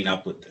coming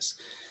up with this.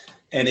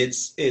 And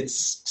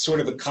it's sort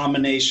of a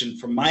combination,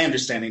 from my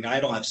understanding, I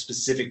don't have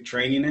specific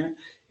training in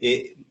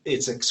it.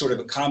 It's a sort of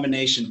a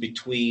combination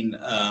between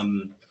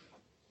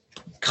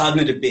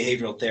cognitive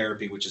behavioral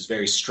therapy, which is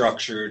very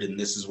structured, and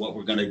this is what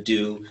we're going to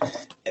do.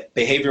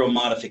 Behavioral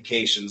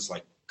modifications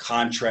like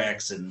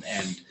contracts, and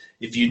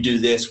if you do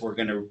this, we're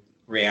going to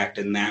react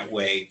in that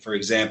way. For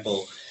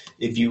example,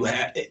 if you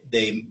have,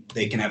 they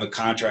can have a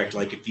contract,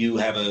 like if you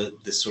have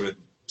this sort of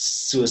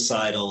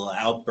suicidal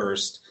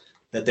outburst,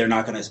 that they're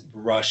not going to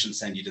rush and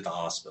send you to the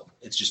hospital.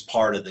 It's just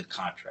part of the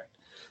contract.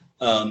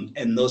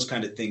 And those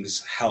kind of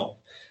things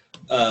help.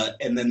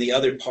 And then the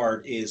other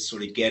part is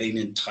sort of getting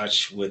in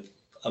touch with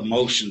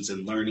emotions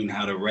and learning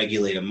how to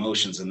regulate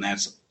emotions. And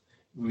that's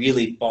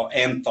really,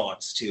 and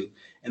thoughts too.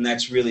 And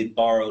that's really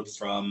borrowed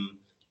from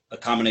a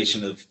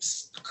combination of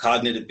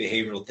cognitive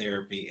behavioral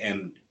therapy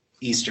and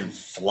Eastern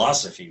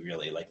philosophy,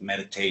 really, like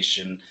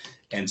meditation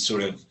and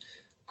sort of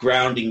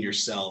grounding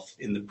yourself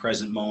in the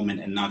present moment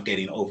and not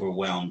getting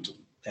overwhelmed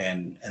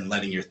and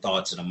letting your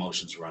thoughts and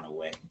emotions run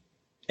away.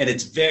 And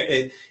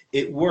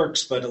it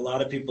works, but a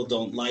lot of people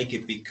don't like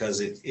it because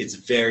it's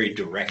very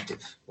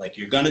directive. Like,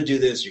 you're going to do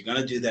this, you're going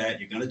to do that,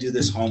 you're going to do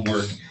this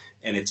homework,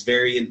 and it's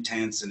very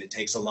intense and it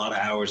takes a lot of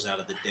hours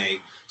out of the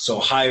day. So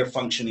higher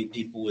functioning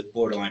people with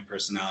borderline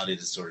personality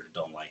disorder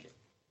don't like it,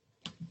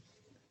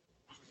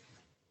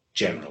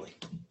 generally.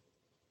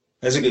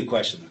 That's a good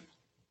question.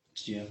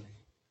 Yeah.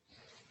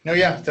 No,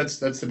 yeah, that's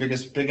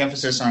the big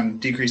emphasis on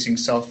decreasing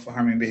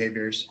self-harming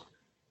behaviors,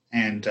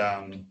 and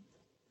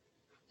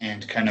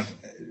kind of,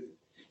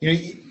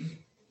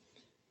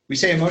 we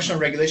say emotional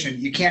regulation.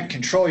 You can't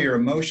control your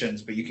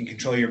emotions, but you can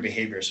control your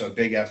behavior. So a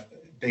big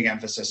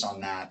emphasis on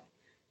that,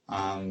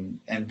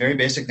 and very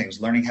basic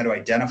things, learning how to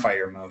identify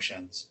your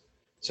emotions,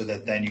 so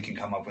that then you can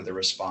come up with a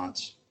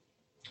response.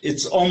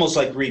 It's almost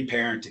like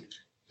reparenting.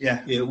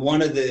 Yeah.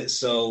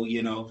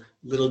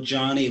 Little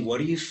Johnny, what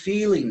are you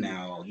feeling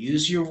now?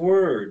 Use your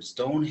words,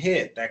 don't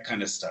hit, that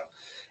kind of stuff.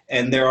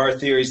 And there are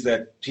theories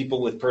that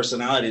people with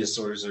personality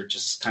disorders are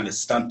just kind of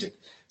stunted.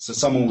 So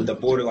someone with a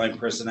borderline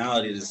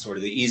personality disorder,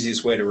 the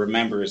easiest way to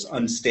remember is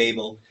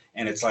unstable,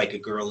 and it's like a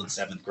girl in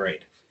 7th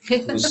grade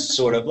who's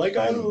sort of like,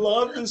 I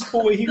love this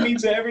boy, he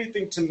means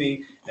everything to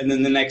me, and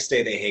then the next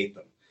day they hate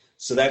them.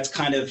 So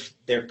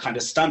they're kind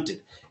of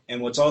stunted. And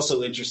what's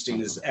also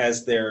interesting is,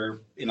 as they're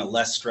in a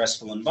less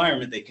stressful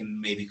environment, they can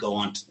maybe go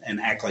on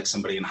and act like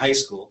somebody in high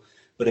school.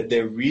 But if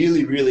they're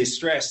really, really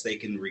stressed, they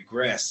can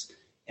regress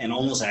and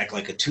almost act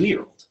like a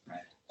 2-year-old. Right.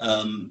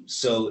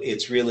 So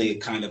it's really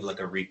kind of like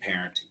a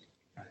reparenting.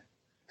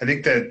 I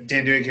think that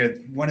Dan Duhigg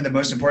here, one of the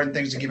most important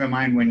things to keep in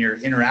mind when you're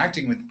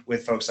interacting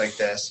with folks like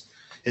this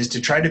is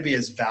to try to be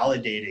as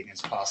validating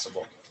as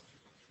possible.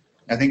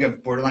 I think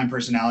of borderline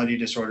personality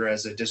disorder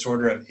as a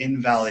disorder of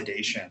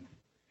invalidation.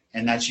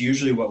 And that's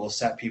usually what will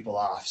set people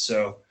off.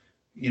 So,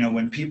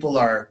 when people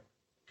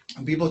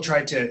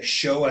try to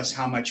show us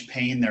how much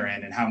pain they're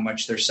in and how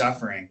much they're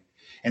suffering,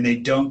 and they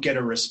don't get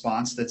a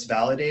response that's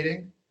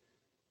validating,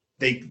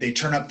 they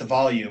turn up the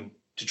volume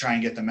to try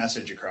and get the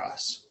message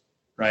across,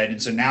 right?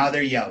 And so now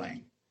they're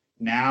yelling.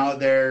 Now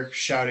they're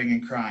shouting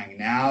and crying.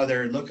 Now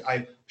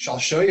I'll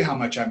show you how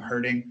much I'm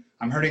hurting.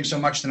 I'm hurting so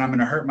much that I'm going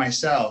to hurt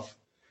myself.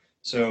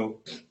 So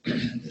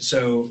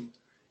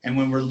and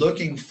when we're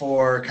looking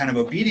for kind of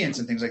obedience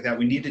and things like that,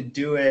 we need to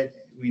do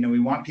it. We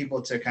want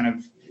people to kind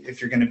of, if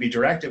you're going to be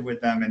directive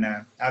with them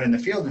out in the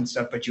field and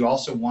stuff, but you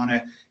also want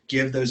to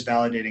give those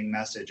validating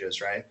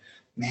messages, right?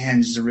 Man,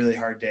 this is a really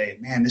hard day.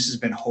 Man, this has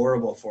been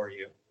horrible for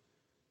you.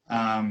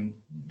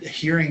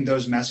 Hearing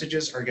those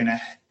messages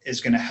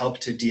is going to help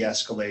to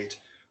de-escalate,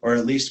 or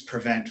at least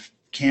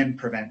can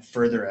prevent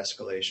further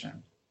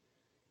escalation.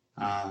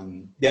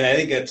 Yeah, I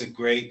think that's a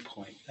great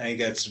point. I think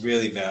that's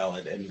really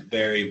valid and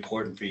very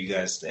important for you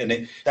guys.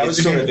 And that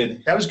was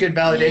good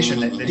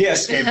validation.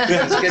 Yes,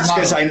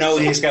 because I know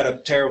he's got a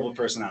terrible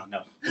personality.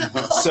 No,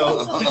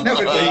 so no, but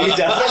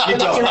you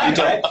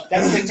don't.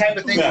 That's the type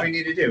of thing that we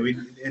need to do.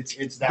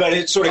 It's that. But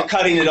it's sort of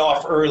cutting it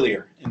off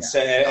earlier. And so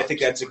I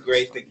think that's a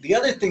great thing. The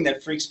other thing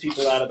that freaks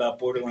people out about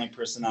borderline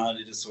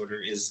personality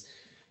disorder is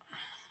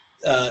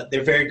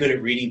they're very good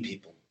at reading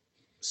people.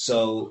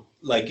 So,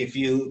 like, if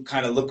you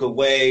kind of look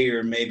away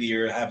or maybe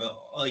you have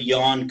a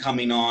yawn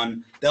coming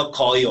on, they'll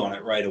call you on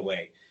it right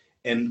away.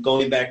 And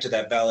going back to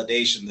that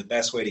validation, the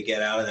best way to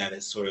get out of that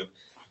is sort of,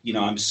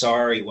 I'm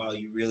sorry, while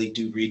you really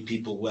do read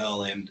people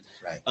well, and,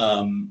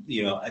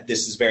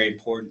 this is very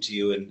important to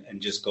you, and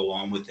just go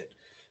on with it.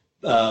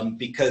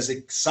 Because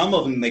some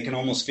of them, they can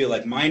almost feel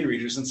like mind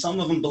readers, and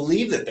some of them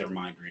believe that they're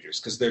mind readers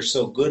because they're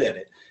so good at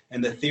it.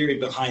 And the theory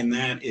behind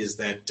that is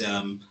that,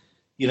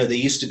 they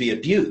used to be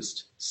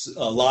abused.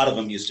 A lot of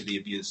them used to be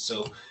abused.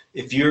 So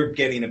if you're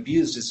getting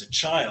abused as a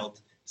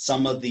child,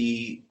 some of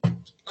the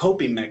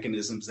coping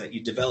mechanisms that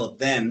you develop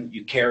then,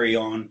 you carry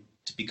on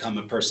to become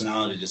a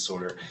personality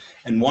disorder.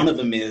 And one of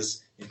them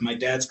is, if my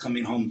dad's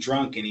coming home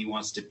drunk and he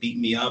wants to beat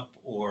me up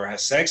or have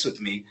sex with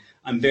me,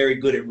 I'm very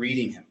good at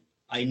reading him.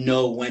 I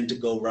know when to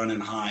go run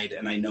and hide,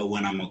 and I know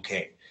when I'm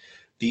okay.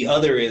 The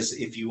other is,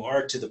 if you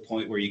are to the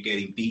point where you're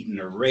getting beaten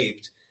or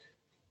raped,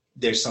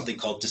 there's something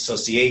called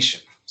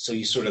dissociation. So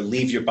you sort of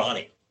leave your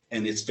body.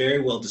 And it's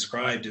very well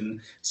described.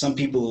 And some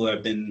people who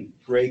have been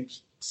raped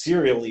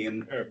serially,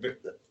 and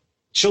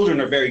children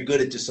are very good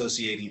at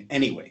dissociating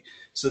anyway.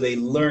 So they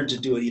learn to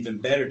do it even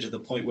better, to the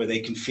point where they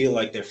can feel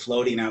like they're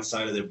floating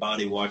outside of their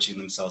body watching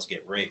themselves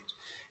get raped.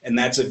 And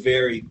that's a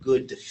very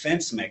good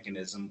defense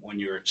mechanism when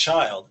you're a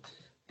child.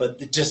 But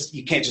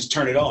you can't just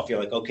turn it off. You're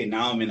like, okay,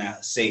 now I'm in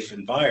a safe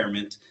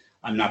environment.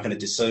 I'm not going to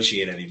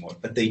dissociate anymore.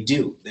 But they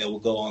do. They will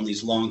go on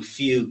these long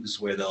fugues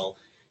where they'll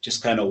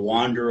just kind of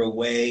wander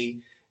away,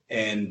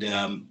 and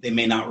they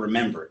may not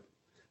remember it.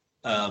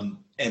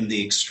 And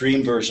the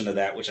extreme version of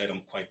that, which I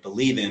don't quite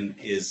believe in,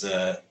 is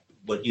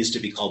what used to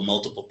be called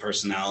multiple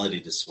personality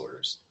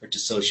disorders, or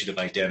dissociative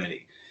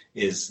identity,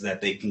 is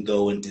that they can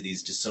go into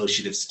these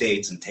dissociative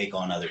states and take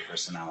on other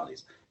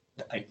personalities.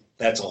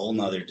 That's a whole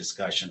nother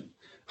discussion,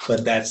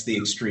 but that's the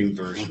extreme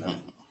version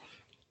of it.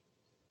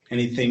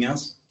 Anything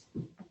else?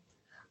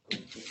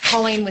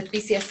 Pauline with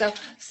BCSO.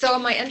 So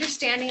am I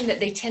understanding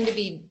that they tend to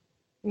be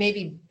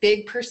maybe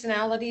big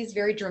personalities,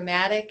 very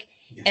dramatic,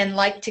 and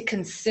like to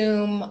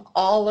consume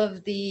all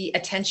of the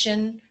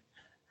attention?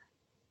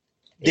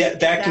 Yeah,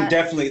 that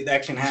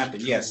can happen.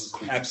 Yes,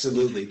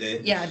 absolutely.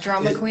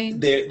 Drama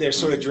queen. They're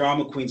sort of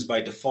drama queens by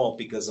default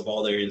because of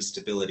all their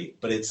instability.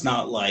 But it's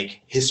not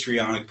like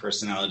histrionic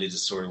personality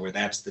disorder where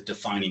that's the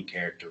defining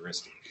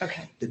characteristic.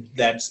 Okay.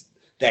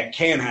 That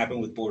can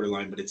happen with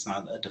borderline, but it's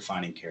not a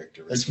defining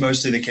characteristic. That's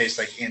mostly the case,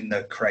 like in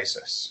the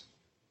crisis.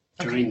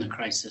 During the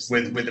crisis.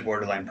 With the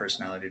borderline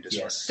personality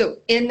disorder. Yes. So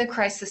in the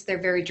crisis,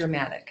 they're very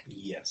dramatic.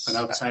 Yes. But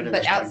outside of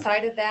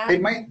that,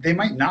 they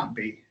might not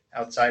be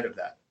outside of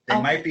that.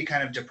 They might be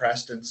kind of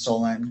depressed and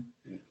sullen,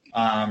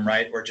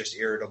 right, or just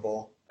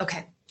irritable.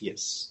 Okay.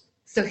 Yes.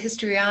 So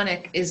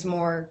histrionic is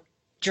more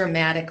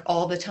dramatic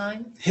all the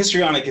time?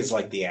 Histrionic is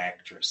like the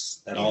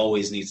actress that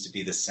always needs to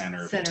be the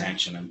center of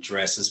attention and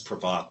dresses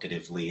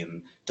provocatively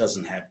and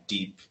doesn't have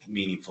deep,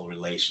 meaningful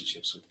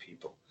relationships with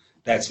people.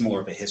 That's more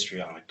of a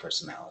histrionic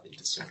personality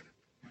disorder.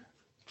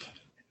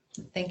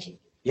 Thank you.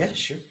 Yeah,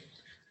 sure.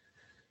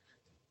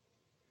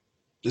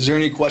 Is there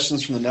any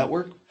questions from the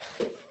network?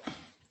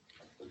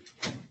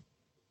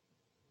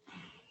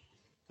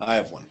 I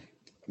have one.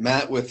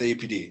 Matt with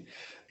APD.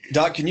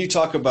 Doc, can you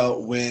talk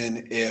about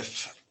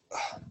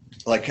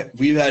like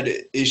we've had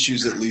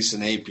issues, at least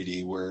in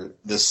APD, where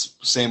this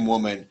same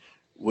woman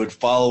would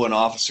follow an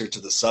officer to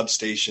the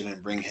substation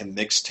and bring him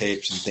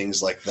mixtapes and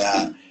things like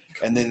that,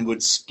 and then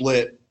would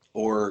split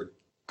or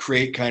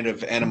create kind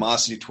of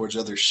animosity towards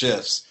other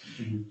shifts.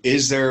 Mm-hmm.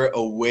 Is there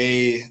a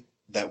way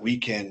that we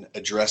can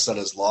address that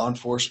as law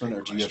enforcement,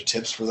 or do you have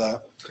tips for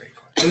that? Great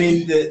question. I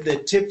mean,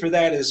 the tip for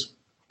that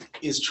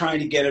is trying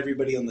to get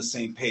everybody on the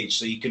same page.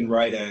 So you can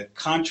write a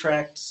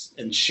contract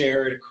and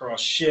share it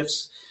across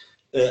shifts.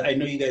 I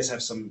know you guys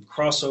have some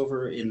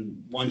crossover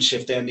in one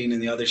shift ending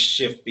and the other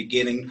shift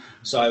beginning.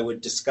 So I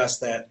would discuss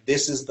that.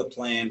 This is the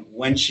plan.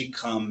 When she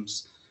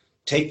comes,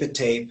 take the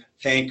tape,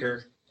 thank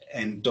her,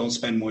 and don't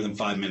spend more than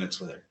 5 minutes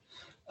with her.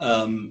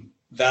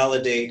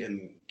 Validate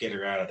and get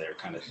her out of there,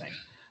 kind of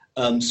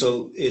thing.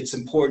 So it's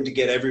important to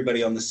get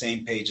everybody on the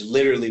same page,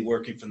 literally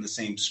working from the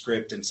same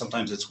script, and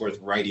sometimes it's worth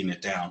writing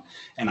it down.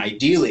 And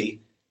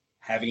ideally,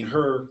 having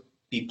her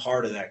be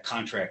part of that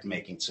contract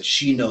making so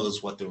she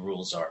knows what the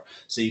rules are.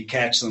 So you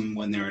catch them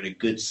when they're in a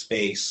good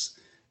space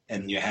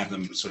and you have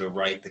them sort of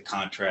write the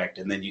contract,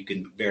 and then you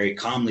can very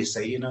calmly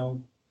say,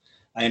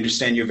 I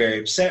understand you're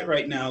very upset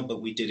right now,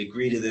 but we did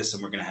agree to this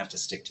and we're going to have to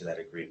stick to that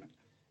agreement,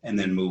 and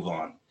then move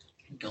on.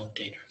 Don't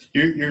date her.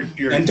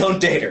 You're and don't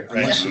date her.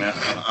 Right.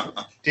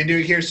 Didn't do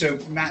it here. So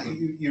Matt,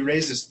 you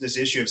raised this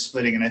issue of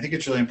splitting, and I think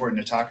it's really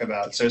important to talk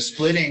about. So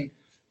splitting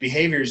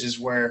behaviors is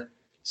where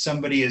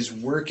somebody is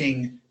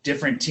working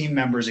different team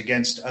members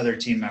against other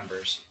team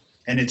members.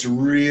 And it's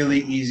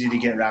really easy to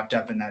get wrapped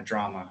up in that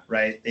drama,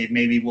 right? They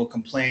maybe will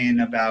complain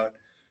about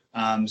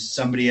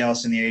somebody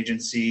else in the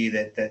agency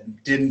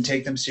that didn't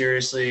take them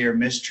seriously or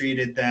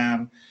mistreated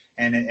them.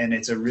 And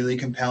it's a really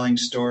compelling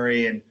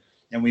story.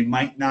 And we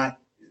might not,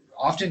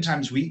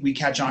 oftentimes we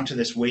catch on to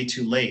this way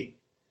too late.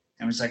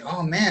 And it's like,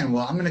 oh man,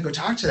 well, I'm going to go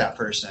talk to that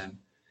person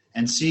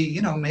and see,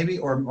 you know, maybe,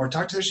 or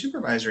talk to their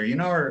supervisor, you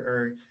know,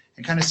 or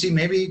and kind of see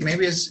maybe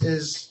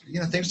is, you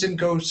know, things didn't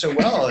go so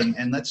well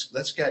and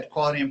let's get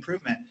quality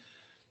improvement.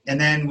 And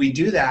then we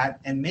do that,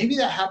 and maybe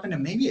that happened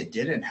and maybe it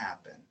didn't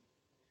happen.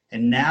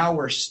 And now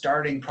we're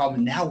starting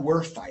problem. Now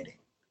we're fighting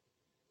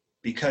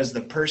because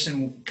the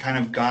person kind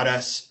of got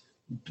us,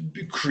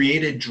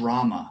 created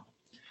drama.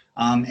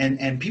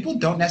 And people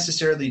don't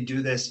necessarily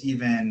do this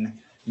even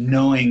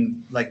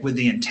knowing, like with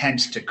the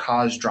intent to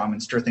cause drama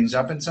and stir things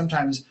up. And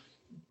sometimes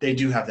they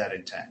do have that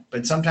intent,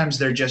 but sometimes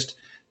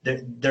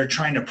they're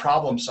trying to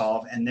problem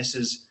solve, and this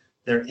is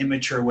their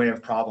immature way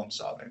of problem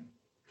solving.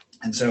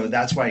 And so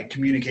that's why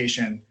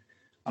communication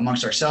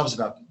amongst ourselves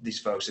about these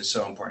folks is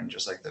so important,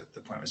 just like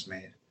the point was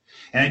made.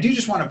 And I do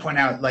just want to point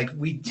out, like,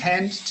 we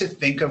tend to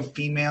think of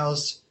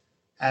females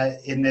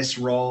in this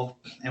role,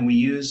 and we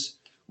use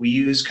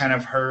kind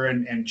of her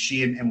and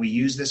she, and we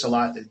use this a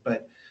lot,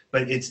 but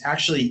it's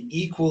actually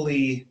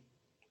equally,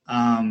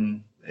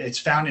 it's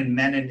found in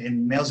men and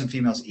in males and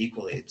females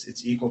equally.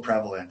 It's equal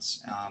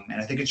prevalence.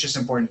 And I think it's just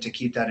important to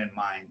keep that in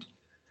mind,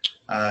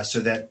 so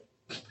that,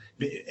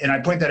 and I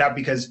point that out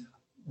because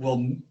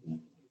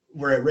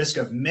we're at risk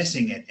of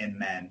missing it in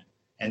men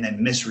and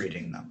then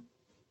misreading them.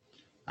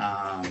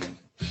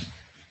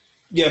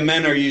 Yeah,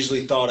 men are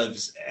usually thought of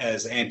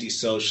as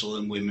antisocial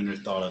and women are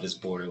thought of as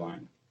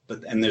borderline.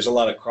 And there's a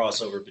lot of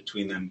crossover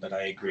between them, but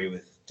I agree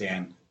with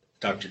Dan,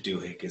 Dr.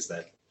 Duhigg, is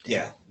that,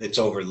 yeah, it's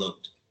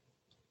overlooked.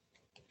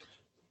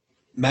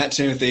 Matt,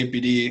 same with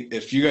APD.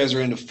 If you guys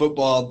are into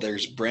football,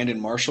 there's Brandon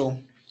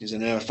Marshall. He's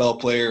an NFL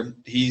player.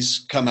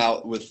 He's come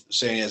out with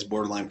saying he has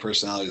borderline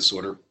personality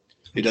disorder.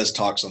 He does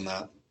talks on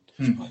that.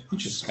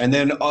 And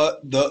then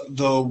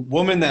the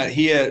woman that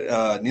he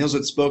had, Niels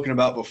had spoken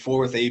about before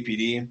with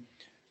APD,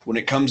 when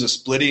it comes to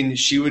splitting,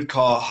 she would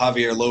call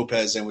Javier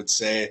Lopez and would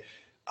say,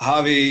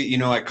 Javi, you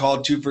know, I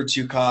called 2 for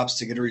 2 cops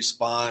to get a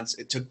response.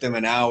 It took them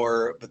an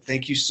hour, but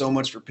thank you so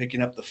much for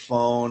picking up the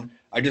phone.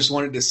 I just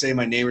wanted to say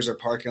my neighbors are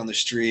parking on the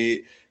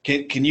street.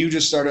 Can you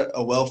just start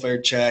a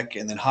welfare check?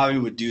 And then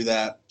Javi would do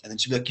that. And then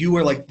she'd be like, you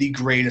are like the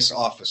greatest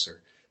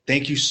officer.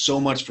 Thank you so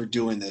much for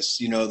doing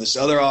this. You know, this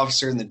other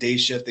officer in the day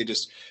shift,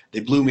 they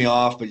blew me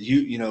off, but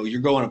you know,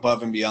 you're going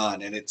above and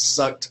beyond. And it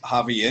sucked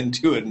Javi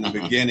into it in the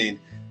beginning.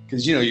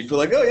 Because, you know, you feel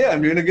like, oh, yeah,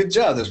 I'm doing a good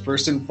job. This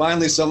person,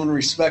 finally someone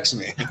respects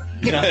me.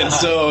 And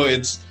so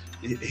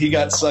he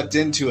got sucked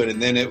into it.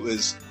 And then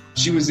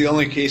she was the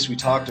only case we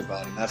talked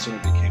about. And that's when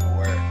it became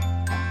aware.